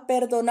 lo has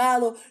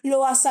perdonado,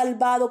 lo has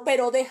salvado,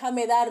 pero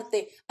déjame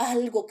darte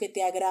algo que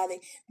te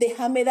agrade.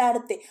 Déjame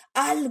darte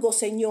algo,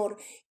 Señor,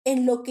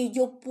 en lo que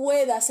yo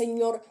pueda,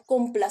 Señor,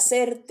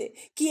 complacerte.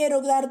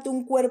 Quiero darte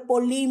un cuerpo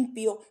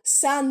limpio,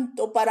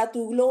 santo, para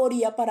tu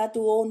gloria, para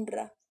tu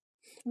honra.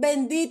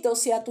 Bendito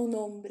sea tu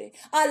nombre,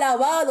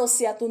 alabado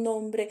sea tu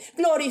nombre,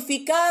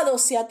 glorificado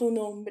sea tu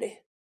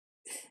nombre.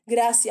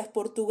 Gracias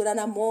por tu gran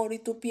amor y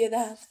tu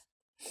piedad.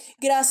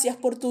 Gracias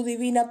por tu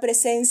divina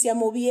presencia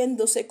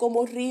moviéndose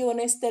como río en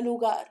este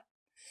lugar.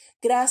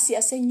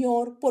 Gracias,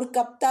 Señor, por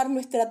captar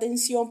nuestra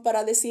atención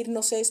para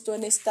decirnos esto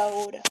en esta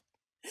hora.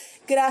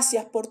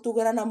 Gracias por tu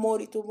gran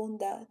amor y tu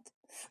bondad.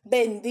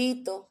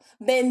 Bendito,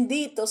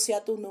 bendito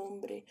sea tu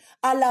nombre.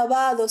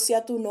 Alabado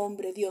sea tu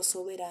nombre, Dios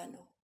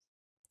soberano.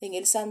 En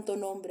el santo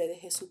nombre de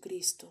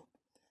Jesucristo.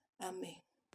 Amén.